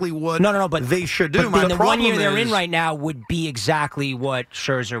exactly what but they should do. But the 1 year they're in right now would be exactly what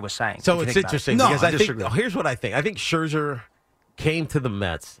Scherzer was saying. So it's interesting because I think here's what I think. I think Scherzer came to the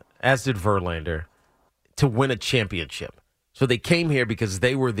Mets, as did Verlander, to win a championship. So they came here because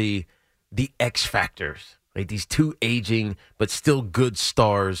they were the X factors, right? These two aging but still good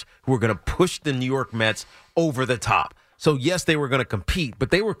stars who were going to push the New York Mets over the top. So, yes, they were going to compete,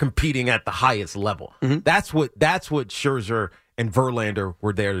 but they were competing at the highest level. Mm-hmm. That's what Scherzer and Verlander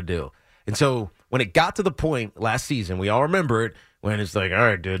were there to do. And so when it got to the point last season, we all remember it, when it's like, all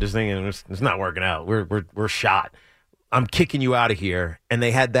right, dude, this thing is it's not working out. We're shot. I'm kicking you out of here. And they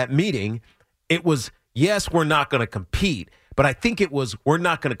had that meeting. It was, yes, we're not going to compete, but I think it was we're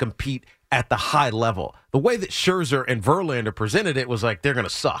not going to compete at the high level. The way that Scherzer and Verlander presented it was like they're going to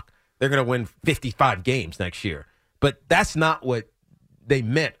suck. They're going to win 55 games next year. But that's not what they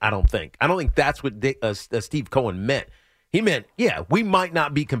meant, I don't think. I don't think that's what Steve Cohen meant. He meant, yeah, we might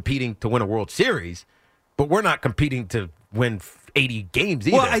not be competing to win a World Series, but we're not competing to win 80 games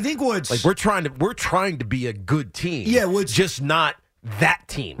either. Well, I think what's... Like, we're trying to be a good team. Yeah, just not that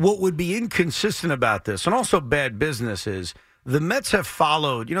team. What would be inconsistent about this, and also bad business, is the Mets have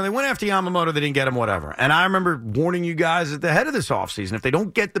followed. They went after Yamamoto, they didn't get him, whatever. And I remember warning you guys at the head of this offseason, if they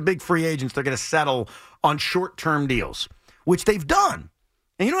don't get the big free agents, they're going to settle on short-term deals, which they've done.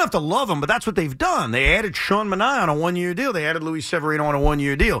 And you don't have to love them, but that's what they've done. They added Sean Manaea on a one-year deal. They added Luis Severino on a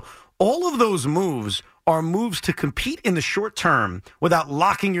one-year deal. All of those moves are moves to compete in the short term without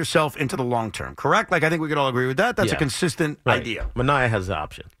locking yourself into the long term, correct? Like, I think we could all agree with that. That's a consistent idea. Manaea has the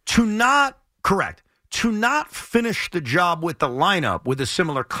option. To not finish the job with the lineup with a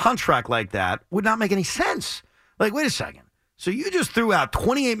similar contract like that would not make any sense. Like, wait a second. So you just threw out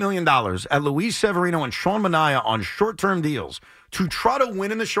 $28 million at Luis Severino and Sean Manaea on short-term deals to try to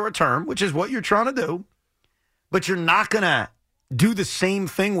win in the short term, which is what you're trying to do, but you're not going to do the same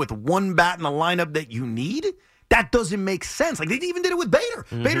thing with one bat in the lineup that you need? That doesn't make sense. Like, they even did it with Bader.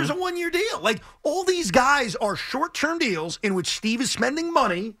 Mm-hmm. Bader's a one-year deal. Like, all these guys are short-term deals in which Steve is spending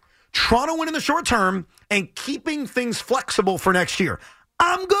money, trying to win in the short term, and keeping things flexible for next year.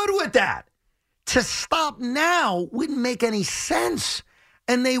 I'm good with that. To stop now wouldn't make any sense,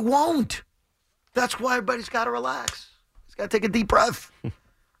 and they won't. That's why everybody's got to relax. He's got to take a deep breath.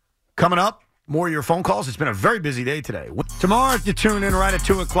 Coming up, more of your phone calls. It's been a very busy day today. Tomorrow, if you tune in right at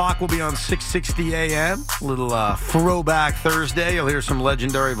 2 o'clock, we'll be on 6:60 a.m. A little throwback Thursday. You'll hear some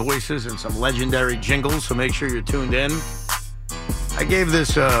legendary voices and some legendary jingles, so make sure you're tuned in. I gave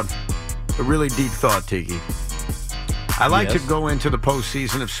this a really deep thought, Tiki. I like to go into the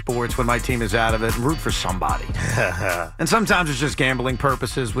postseason of sports when my team is out of it and root for somebody. And sometimes it's just gambling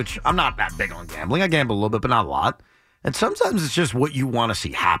purposes, which I'm not that big on gambling. I gamble a little bit, but not a lot. And sometimes it's just what you want to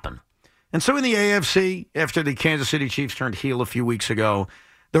see happen. And so in the AFC, after the Kansas City Chiefs turned heel a few weeks ago,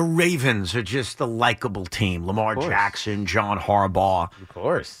 the Ravens are just the likable team. Lamar Jackson, John Harbaugh. Of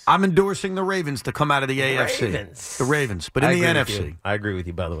course. I'm endorsing the Ravens to come out of the AFC. The Ravens. But in the NFC. I agree with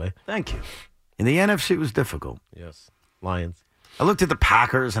you, by the way. Thank you. In the NFC, it was difficult. Yes. Lions. I looked at the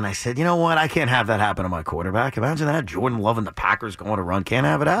Packers, and I said, you know what? I can't have that happen to my quarterback. Imagine that. Jordan Love and the Packers going to run. Can't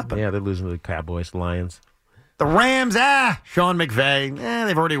have it happen. Yeah, they're losing to the Cowboys, Lions. The Rams, Sean McVay.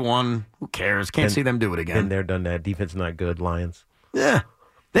 They've already won. Who cares? Can't see them do it again. And they're done that. Defense not good, Lions. Yeah.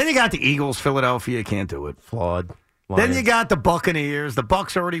 Then you got the Eagles, Philadelphia. Can't do it. Flawed. Lions. Then you got the Buccaneers. The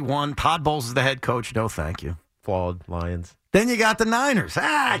Bucs already won. Todd Bowles is the head coach. No, thank you. Flawed. Lions. Then you got the Niners.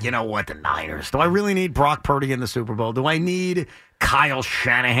 You know what? The Niners. Do I really need Brock Purdy in the Super Bowl? Do I need Kyle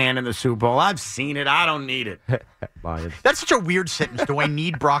Shanahan in the Super Bowl? I've seen it. I don't need it. Lions. That's such a weird sentence. Do I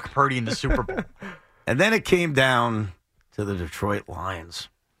need Brock Purdy in the Super Bowl? And then it came down to the Detroit Lions.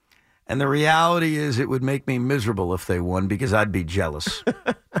 And the reality is it would make me miserable if they won because I'd be jealous.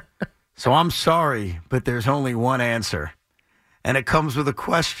 So I'm sorry, but there's only one answer. And it comes with a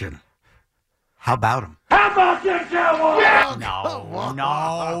question. How about them? How about them Cowboys? Yeah. No.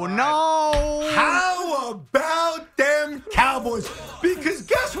 How about them Cowboys? Because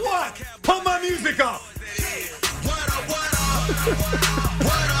guess what? Put my music up.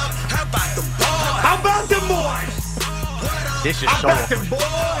 How about them boys? This is How about them boys?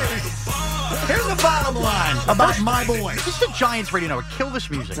 Here's the bottom line about my boys. This is the Giants Radio Network. Kill this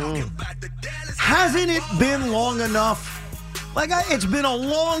music. Hasn't it been long enough? It's been a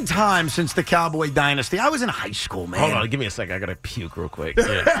long time since the Cowboy dynasty. I was in high school, man. Hold on, give me a second. I got to puke real quick.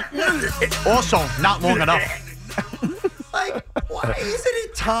 Yeah. Also, not long enough. Why isn't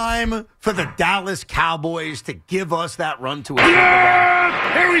it time for the Dallas Cowboys to give us that run to a Super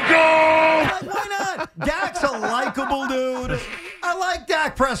Bowl? Here we go! Why not? Dak's a likable dude. I like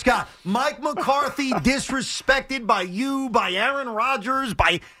Dak Prescott. Mike McCarthy disrespected by you, by Aaron Rodgers,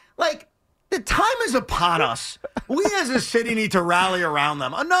 the time is upon us. We as a city need to rally around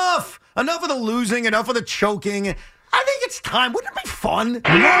them. Enough of the losing, enough of the choking. I think it's time. Wouldn't it be fun?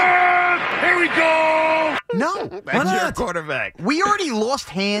 Here we go! No. That's your quarterback. We already lost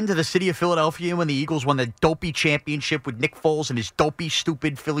hand to the city of Philadelphia when the Eagles won the dopey championship with Nick Foles and his dopey,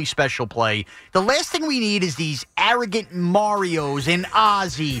 stupid Philly special play. The last thing we need is these arrogant Marios and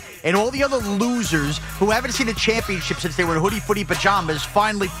Ozzy and all the other losers who haven't seen a championship since they were in hoodie-footy pajamas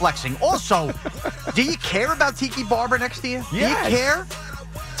finally flexing. Also, do you care about Tiki Barber next year? Yes. Do you care?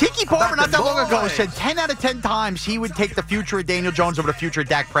 Tiki Barber not that long ago boys. said 10 out of 10 times he would take the future of Daniel Jones over the future of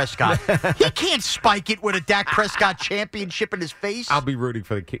Dak Prescott. He can't spike it with a Dak Prescott championship in his face. I'll be rooting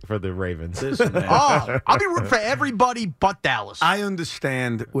for the Ravens. I'll be rooting for everybody but Dallas. I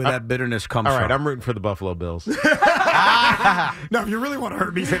understand where that bitterness comes All from. right, I'm rooting for the Buffalo Bills. No, if you really want to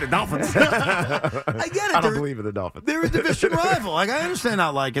hurt me, say the Dolphins. I get it. I don't believe in the Dolphins. They're a division rival. I understand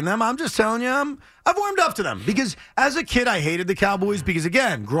not liking them. I'm just telling you, I've warmed up to them. Because as a kid, I hated the Cowboys because,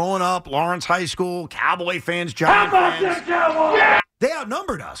 again, growing up, Lawrence High School, Cowboy fans, Giant fans, they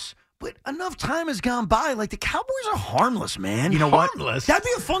outnumbered us. But enough time has gone by. The Cowboys are harmless, man. You know what? Harmless? That'd be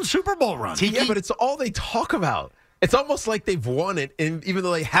a fun Super Bowl run. Yeah, but it's all they talk about. It's almost like they've won it, and even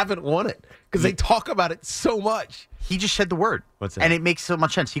though they haven't won it, because they talk about it so much. He just said the word. What's that? And it makes so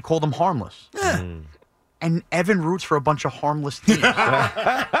much sense. He called them harmless. Yeah. And Evan roots for a bunch of harmless teams.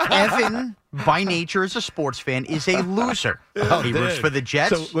 Evan, by nature, as a sports fan, is a loser. He roots for the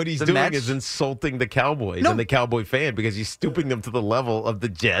Jets. So what he's the doing Mets. is insulting the Cowboys and the Cowboy fan because he's stooping them to the level of the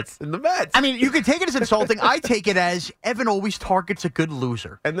Jets and the Mets. I mean, you can take it as insulting. I take it as Evan always targets a good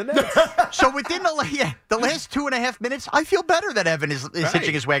loser. And the Nets. So within the last 2.5 minutes, I feel better that Evan is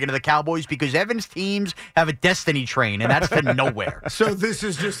hitching his wagon to the Cowboys because Evan's teams have a destiny train, and that's to nowhere. So this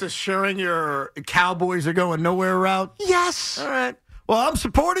is just assuring your Cowboys are going nowhere route? Yes. All right. Well, I'm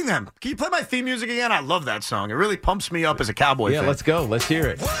supporting them. Can you play my theme music again? I love that song. It really pumps me up as a Cowboy fan. Let's go. Let's hear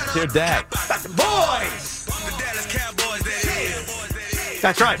it. Let's hear Dak. Boys! The Dallas Cowboys, that is.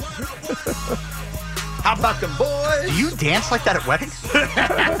 That's right. How about them boys? Do you dance like that at weddings?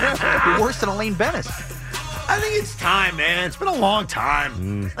 You're worse than Elaine Bennis. I think it's time, man. It's been a long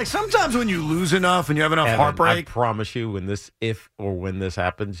time. Sometimes when you lose enough and you have enough Evan, heartbreak. I promise you, when this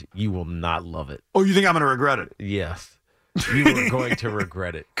happens, you will not love it. Oh, you think I'm going to regret it? Yes. You are going to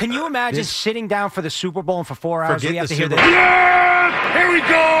regret it. Can you imagine sitting down for the Super Bowl and for 4 hours we have to hear Super this? Here we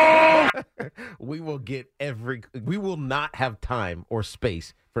go! We will not have time or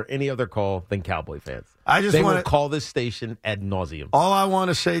space for any other call than Cowboy fans. They will call this station ad nauseum. All I want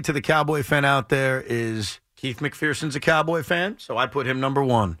to say to the Cowboy fan out there is Keith McPherson's a Cowboy fan, so I put him number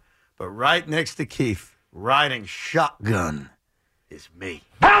one. But right next to Keith, riding shotgun, is me.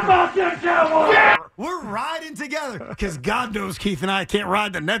 How about that, Cowboys? We're riding together because God knows Keith and I can't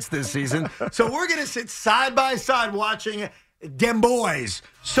ride the Nets this season. So we're going to sit side by side watching them boys.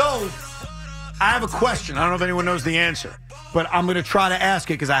 So I have a question. I don't know if anyone knows the answer, but I'm going to try to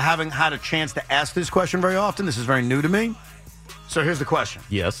ask it because I haven't had a chance to ask this question very often. This is very new to me. So here's the question.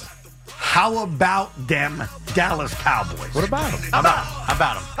 Yes. How about them Dallas Cowboys? What about them? How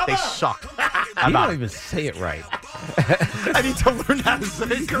about them? They suck. You don't even say it right. I need to learn how to say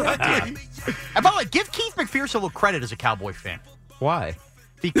it correctly. And by the way, give Keith McPherson a little credit as a Cowboy fan. Why?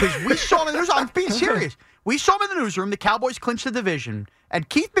 Because we saw him in the newsroom. I'm being serious. We saw him in the newsroom. The Cowboys clinched the division. And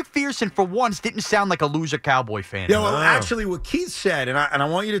Keith McPherson, for once, didn't sound like a loser Cowboy fan. Yeah, well, actually, what Keith said, and I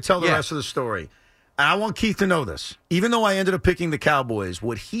want you to tell the rest of the story, and I want Keith to know this. Even though I ended up picking the Cowboys,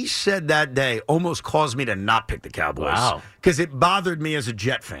 what he said that day almost caused me to not pick the Cowboys. Wow. Because it bothered me as a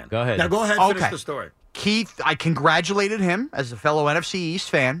Jet fan. Go ahead. Now, go ahead and finish the story. Keith, I congratulated him as a fellow NFC East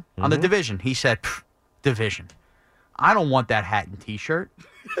fan on the division. He said, division. I don't want that hat and T-shirt.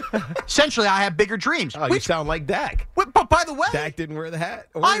 Essentially, I have bigger dreams. Oh, you sound like Dak. But by the way, Dak didn't wear the hat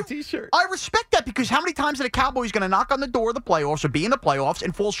or the T-shirt. I respect that because how many times are the Cowboys going to knock on the door of the playoffs or be in the playoffs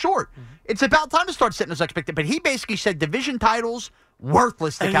and fall short? It's about time to start setting those expectations. But he basically said division titles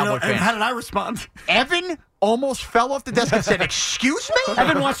worthless to Cowboy And fans. how did I respond? Evan almost fell off the desk and said, "Excuse me?"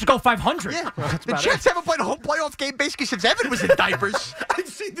 Evan wants to go 500. Yeah, the Jets haven't played a home playoff game basically since Evan was in diapers. I've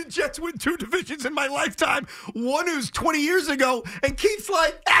seen the Jets win 2 divisions in my lifetime. One who's 20 years ago, and Keith's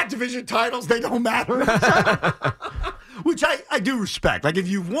like, division titles, they don't matter. Which I do respect. Like, if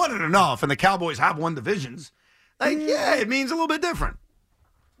you've won it enough and the Cowboys have won divisions, like, yeah, it means a little bit different.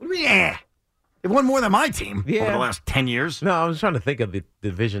 What do you mean, yeah? They've won more than my team over the last 10 years. No, I was trying to think of the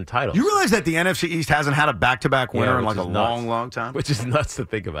division titles. You realize that the NFC East hasn't had a back-to-back winner in like a long, long time? Which is nuts to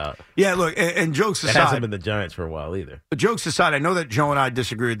think about. Yeah, look, and jokes aside. It hasn't been the Giants for a while either. But jokes aside, I know that Joe and I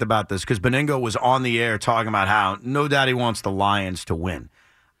disagreed about this because Beningo was on the air talking about how no daddy wants the Lions to win.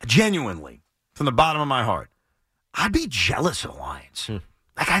 Genuinely, from the bottom of my heart, I'd be jealous of the Lions.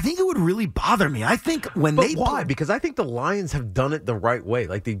 Like, I think it would really bother me. I think when But why? Because I think the Lions have done it the right way.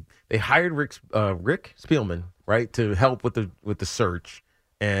 Like they hired Rick Spielman, right, to help with the search,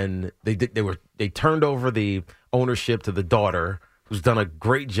 and they turned over the ownership to the daughter, who's done a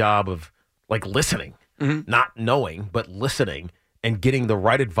great job of like listening, not knowing, but listening and getting the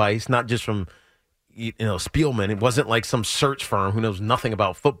right advice, not just from Spielman. It wasn't like some search firm who knows nothing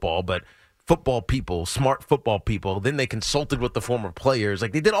about football, but football people, smart football people. Then they consulted with the former players.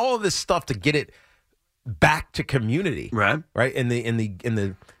 Like they did all of this stuff to get it back to community, right? And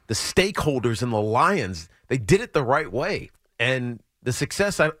the stakeholders in the Lions, they did it the right way, and the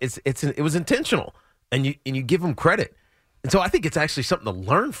success it was intentional, and you give them credit, and so I think it's actually something to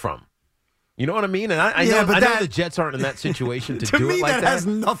learn from. You know what I mean? And I know the Jets aren't in that situation to do me, it like that. That has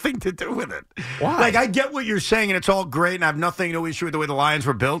nothing to do with it. Why? Like, I get what you're saying, and it's all great, and I have no issue with the way the Lions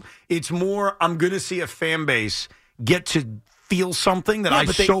were built. It's more, I'm going to see a fan base get to feel something that I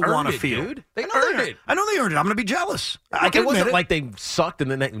so want to feel. Dude. They earned it. I know they earned it. I'm going to be jealous. It wasn't like they sucked,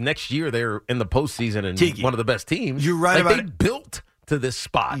 and then next year they're in the postseason and Tiki, one of the best teams. You're right about they built to this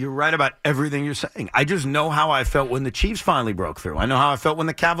spot. You're right about everything you're saying. I just know how I felt when the Chiefs finally broke through. I know how I felt when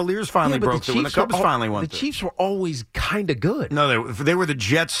the Cavaliers finally broke through, when the Cubs finally won through. The Chiefs were always kind of good. No, they were the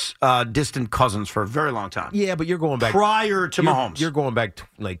Jets' distant cousins for a very long time. Yeah, but you're going back prior to Mahomes. You're going back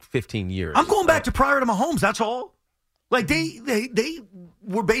like 15 years. I'm going back to prior to Mahomes. That's all. Like they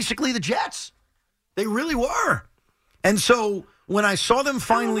were basically the Jets. They really were. And so when I saw them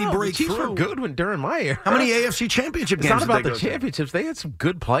finally break the Chiefs through, were good during my era. How many AFC championship games? It's not about did they the go championships. They had some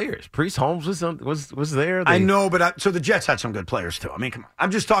good players. Priest Holmes was there. I know, but so the Jets had some good players too. I mean, come on.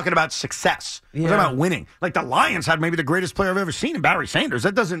 I'm just talking about success. I'm talking about winning. Like the Lions had maybe the greatest player I've ever seen in Barry Sanders.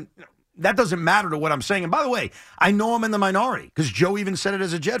 That doesn't matter to what I'm saying. And by the way, I know I'm in the minority because Joe even said it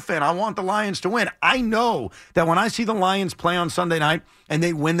as a Jet fan. I want the Lions to win. I know that when I see the Lions play on Sunday night and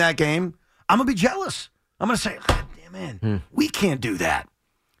they win that game, I'm going to be jealous. I'm going to say, God damn, man, we can't do that.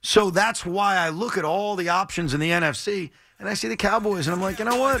 So that's why I look at all the options in the NFC and I see the Cowboys and I'm like, you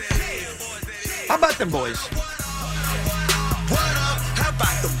know what? How about them boys? How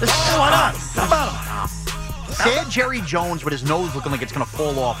about them? Sad Jerry Jones with his nose looking like it's going to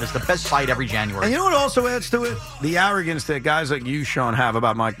fall off is the best sight every January. And you know what also adds to it? The arrogance that guys like you, Sean, have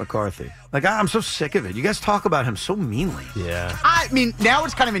about Mike McCarthy. Like, I'm so sick of it. You guys talk about him so meanly. Yeah. I mean, now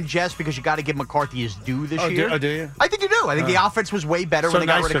it's kind of in jest because you got to give McCarthy his due this year. Do you? I think you do. I think the offense was way better when they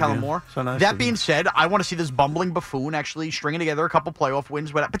got rid of Kellen Moore. So nice that being said, I want to see this bumbling buffoon actually stringing together a couple playoff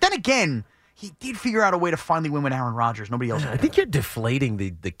wins. But then again, he did figure out a way to finally win with Aaron Rodgers. Nobody else. I think you're deflating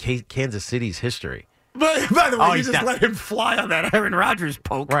the Kansas City's history. By the way, you just let him fly on that Aaron Rodgers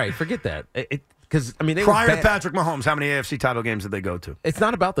poke. Right, forget that. Because I mean, they prior were to Patrick Mahomes, how many AFC title games did they go to? It's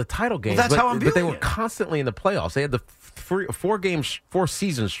not about the title games. Well, that's how I'm but they viewing were it. constantly in the playoffs. They had the four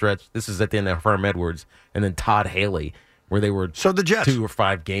season stretch. This is at the end of Herm Edwards and then Todd Haley, where they were the Jets 2 or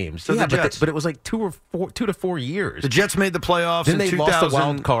 5 games. So the Jets, but it was like 2 to 4 years. The Jets made the playoffs. Then in they 2000. lost the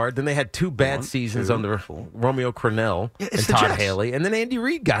wild card. Then they had 2 bad seasons under Romeo Crennel and Todd Jets. Haley. And then Andy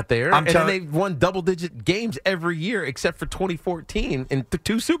Reid got there, and then they won double-digit games every year except for 2014 in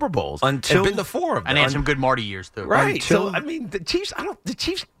 2 Super Bowls. Been the 4 of them. And they had some good Marty years too. Right. So I mean, the Chiefs.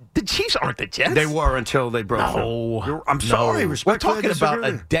 The Chiefs aren't the Jets. They were until they broke through. I'm sorry. We're talking about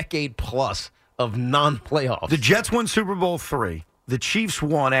a decade plus of non-playoffs. The Jets won Super Bowl 3. The Chiefs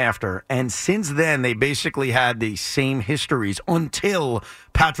won after, and since then, they basically had the same histories until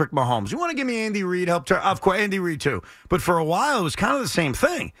Patrick Mahomes. You want to give me Andy Reid help? Of course, Andy Reid too. But for a while, it was kind of the same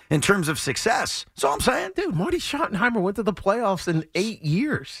thing in terms of success. That's all I'm saying. Dude, Marty Schottenheimer went to the playoffs in 8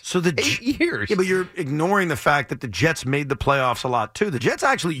 years. So 8 years. Yeah, but you're ignoring the fact that the Jets made the playoffs a lot too. The Jets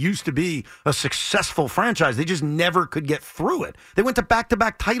actually used to be a successful franchise. They just never could get through it. They went to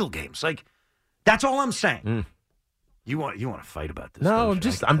back-to-back title games. Like, that's all I'm saying. You want to fight about this? No, I'm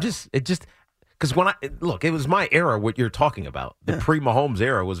just Because it was my era. What you're talking about, the pre-Mahomes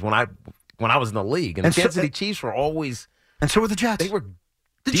era, was when I was in the league, and the Kansas City Chiefs were always, and so were the Jets. They were.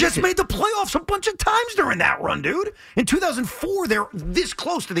 The Jets made the playoffs a bunch of times during that run, dude. In 2004, they're this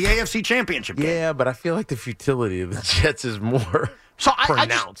close to the AFC Championship game. Yeah, but I feel like the futility of the Jets is more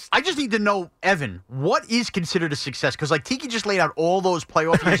pronounced. I just need to know, Evan, what is considered a success? Because like Tiki just laid out all those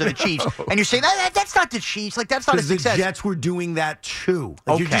playoff years of the Chiefs, and you're saying that's not the Chiefs. Like that's not a success. The Jets were doing that too.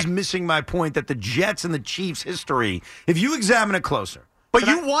 Like, you're just missing my point that the Jets and the Chiefs' history, if you examine it closer. But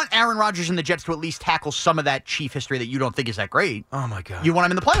you want Aaron Rodgers and the Jets to at least tackle some of that Chief history that you don't think is that great. Oh, my God. You want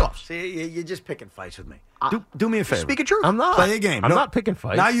him in the playoffs. See, you're just picking fights with me. Do me a favor. Speaking truth. I'm not. Play a game. I'm not picking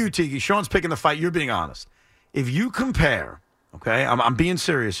fights. Not you, Tiki. Sean's picking the fight. You're being honest. If you compare, okay, I'm being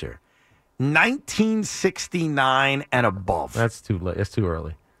serious here, 1969 and above. That's too late. That's too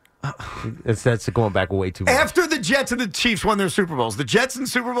early. That's going back way too much. After the Jets and the Chiefs won their Super Bowls, the Jets in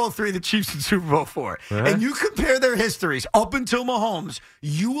Super Bowl III, the Chiefs in Super Bowl IV, and you compare their histories up until Mahomes,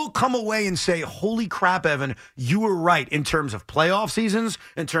 you will come away and say, holy crap, Evan, you were right in terms of playoff seasons,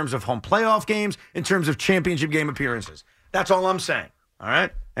 in terms of home playoff games, in terms of championship game appearances. That's all I'm saying. All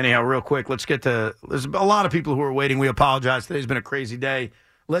right? Anyhow, real quick, let's get to – there's a lot of people who are waiting. We apologize. Today's been a crazy day.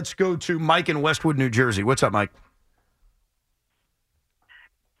 Let's go to Mike in Westwood, New Jersey. What's up, Mike?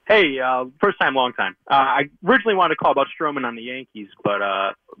 Hey, first time, long time. I originally wanted to call about Stroman on the Yankees, but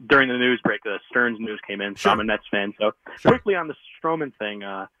during the news break, the Stearns news came in, so I'm a Mets fan. So quickly on the Stroman thing,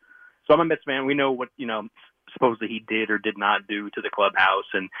 so I'm a Mets fan. We know what, supposedly he did or did not do to the clubhouse.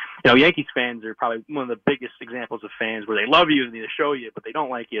 And, Yankees fans are probably one of the biggest examples of fans where they love you and they show you, but they don't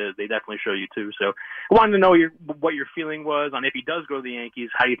like you. They definitely show you too. So I wanted to know what your feeling was on if he does go to the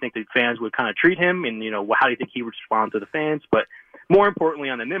Yankees, how do you think the fans would kind of treat him? And, how do you think he would respond to the fans? But more importantly,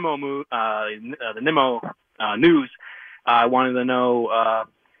 on the Nimmo news, I wanted to know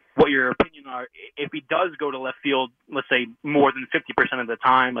what your opinion are. If he does go to left field, let's say more than 50% of the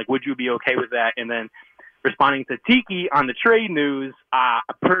time, like, would you be okay with that? And then responding to Tiki on the trade news,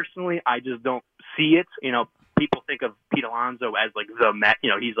 personally, I just don't see it. People think of Pete Alonso as like the Met.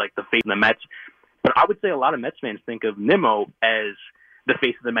 He's like the face of the Mets. But I would say a lot of Mets fans think of Nimmo as the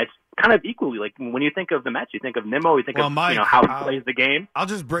face of the Mets kind of equally. Like when you think of the Mets, you think of Nimmo, you think of Mike, how he plays the game. I'll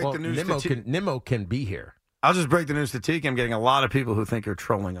just break the news Nimmo can be here. I'll just break the news to Tiki. I'm getting a lot of people who think you're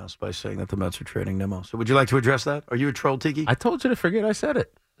trolling us by saying that the Mets are trading Nimmo. So would you like to address that? Are you a troll, Tiki? I told you to forget I said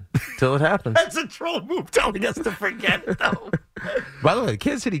it. Till it happens. That's a troll move telling us to forget, though. By the way, the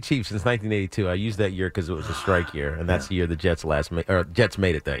Kansas City Chiefs since 1982. I used that year because it was a strike year, and that's the year the Jets Jets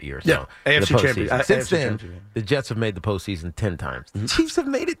made it that year. So AFC champion. Since then, the Jets have made the postseason 10 times. The Chiefs have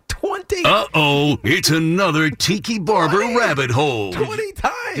made it 20. It's another Tiki Barber rabbit hole. 20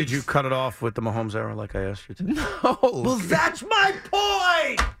 times. Did you cut it off with the Mahomes era like I asked you to? No. Well, that's my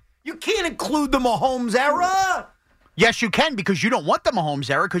point. You can't include the Mahomes era. Yes, you can, because you don't want the Mahomes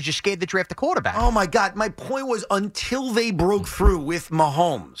era because you're scared to draft a quarterback. Oh, my God. My point was until they broke through with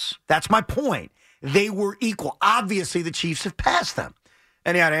Mahomes. That's my point. They were equal. Obviously, the Chiefs have passed them.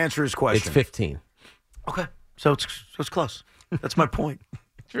 Anyhow, to answer his question. It's 15. Okay. So it's close. That's my point.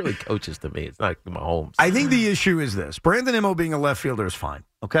 It's really coaches to me. It's not Mahomes. I think the issue is this. Brandon Nimmo being a left fielder is fine.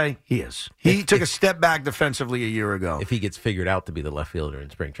 Okay? He is. He took a step back defensively a year ago. If he gets figured out to be the left fielder in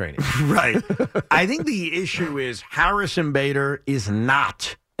spring training. Right. I think the issue is Harrison Bader is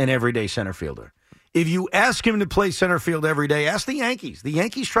not an everyday center fielder. If you ask him to play center field every day, ask the Yankees. The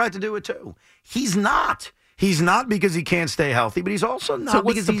Yankees tried to do it too. He's not. He's not because he can't stay healthy, but he's also not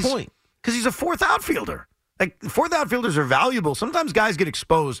because he's a fourth outfielder. Like, fourth outfielders are valuable. Sometimes guys get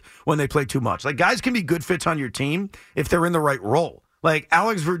exposed when they play too much. Like, guys can be good fits on your team if they're in the right role. Like,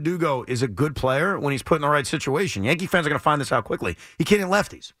 Alex Verdugo is a good player when he's put in the right situation. Yankee fans are going to find this out quickly. He can't hit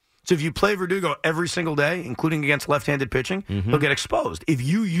lefties. So if you play Verdugo every single day, including against left-handed pitching, he'll get exposed. If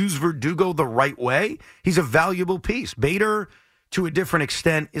you use Verdugo the right way, he's a valuable piece. Bader, to a different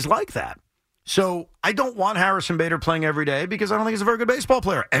extent, is like that. So I don't want Harrison Bader playing every day because I don't think he's a very good baseball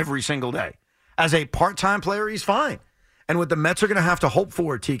player every single day. As a part-time player, he's fine. And what the Mets are going to have to hope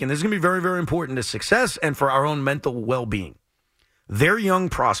for, Teague, and this is going to be very, very important to success and for our own mental well-being, their young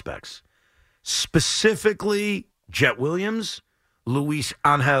prospects, specifically Jet Williams, Luis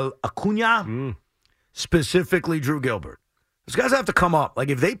Angel Acuna, specifically Drew Gilbert. Those guys have to come up. Like,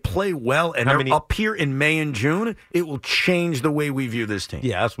 if they play well and they're up here in May and June, it will change the way we view this team.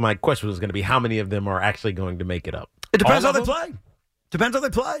 Yeah, that's my question was going to be, how many of them are actually going to make it up? It depends how they play. Depends how they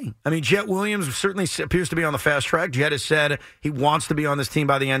play. I mean, Jet Williams certainly appears to be on the fast track. Jet has said he wants to be on this team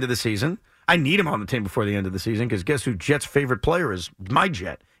by the end of the season. I need him on the team before the end of the season because guess who Jet's favorite player is? My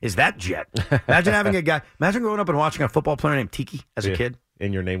Jet. Is that Jet. Imagine having a guy. Imagine growing up and watching a football player named Tiki as a kid.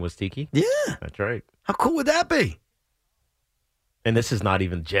 And your name was Tiki? Yeah. That's right. How cool would that be? And this is not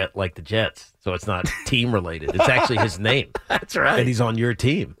even Jet like the Jets, so it's not team related. It's actually his name. That's right. And he's on your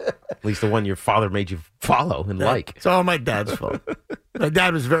team. At least the one your father made you follow and like. It's all my dad's fault. My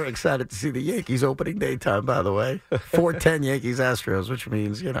dad was very excited to see the Yankees opening day time, by the way. 4:10 Yankees Astros, which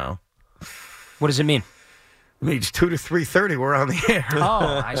means, What does it mean? It means 2 to 3:30 we're on the air.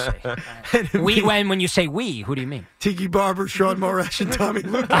 Oh, I see. When you say we, who do you mean? Tiki Barber, Sean Morash, and Tommy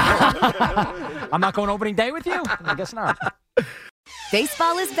Luca. I'm not going opening day with you? I guess not.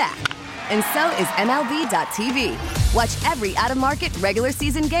 Baseball is back, and so is MLB.tv. Watch every out-of-market regular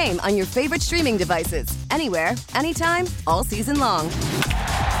season game on your favorite streaming devices, anywhere, anytime, all season long.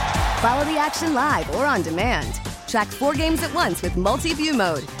 Follow the action live or on demand. Track 4 games at once with multi-view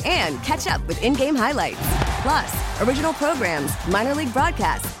mode and catch up with in-game highlights. Plus, original programs, minor league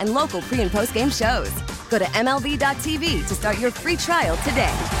broadcasts, and local pre- and post-game shows. Go to MLB.tv to start your free trial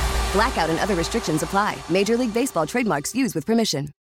today. Blackout and other restrictions apply. Major League Baseball trademarks used with permission.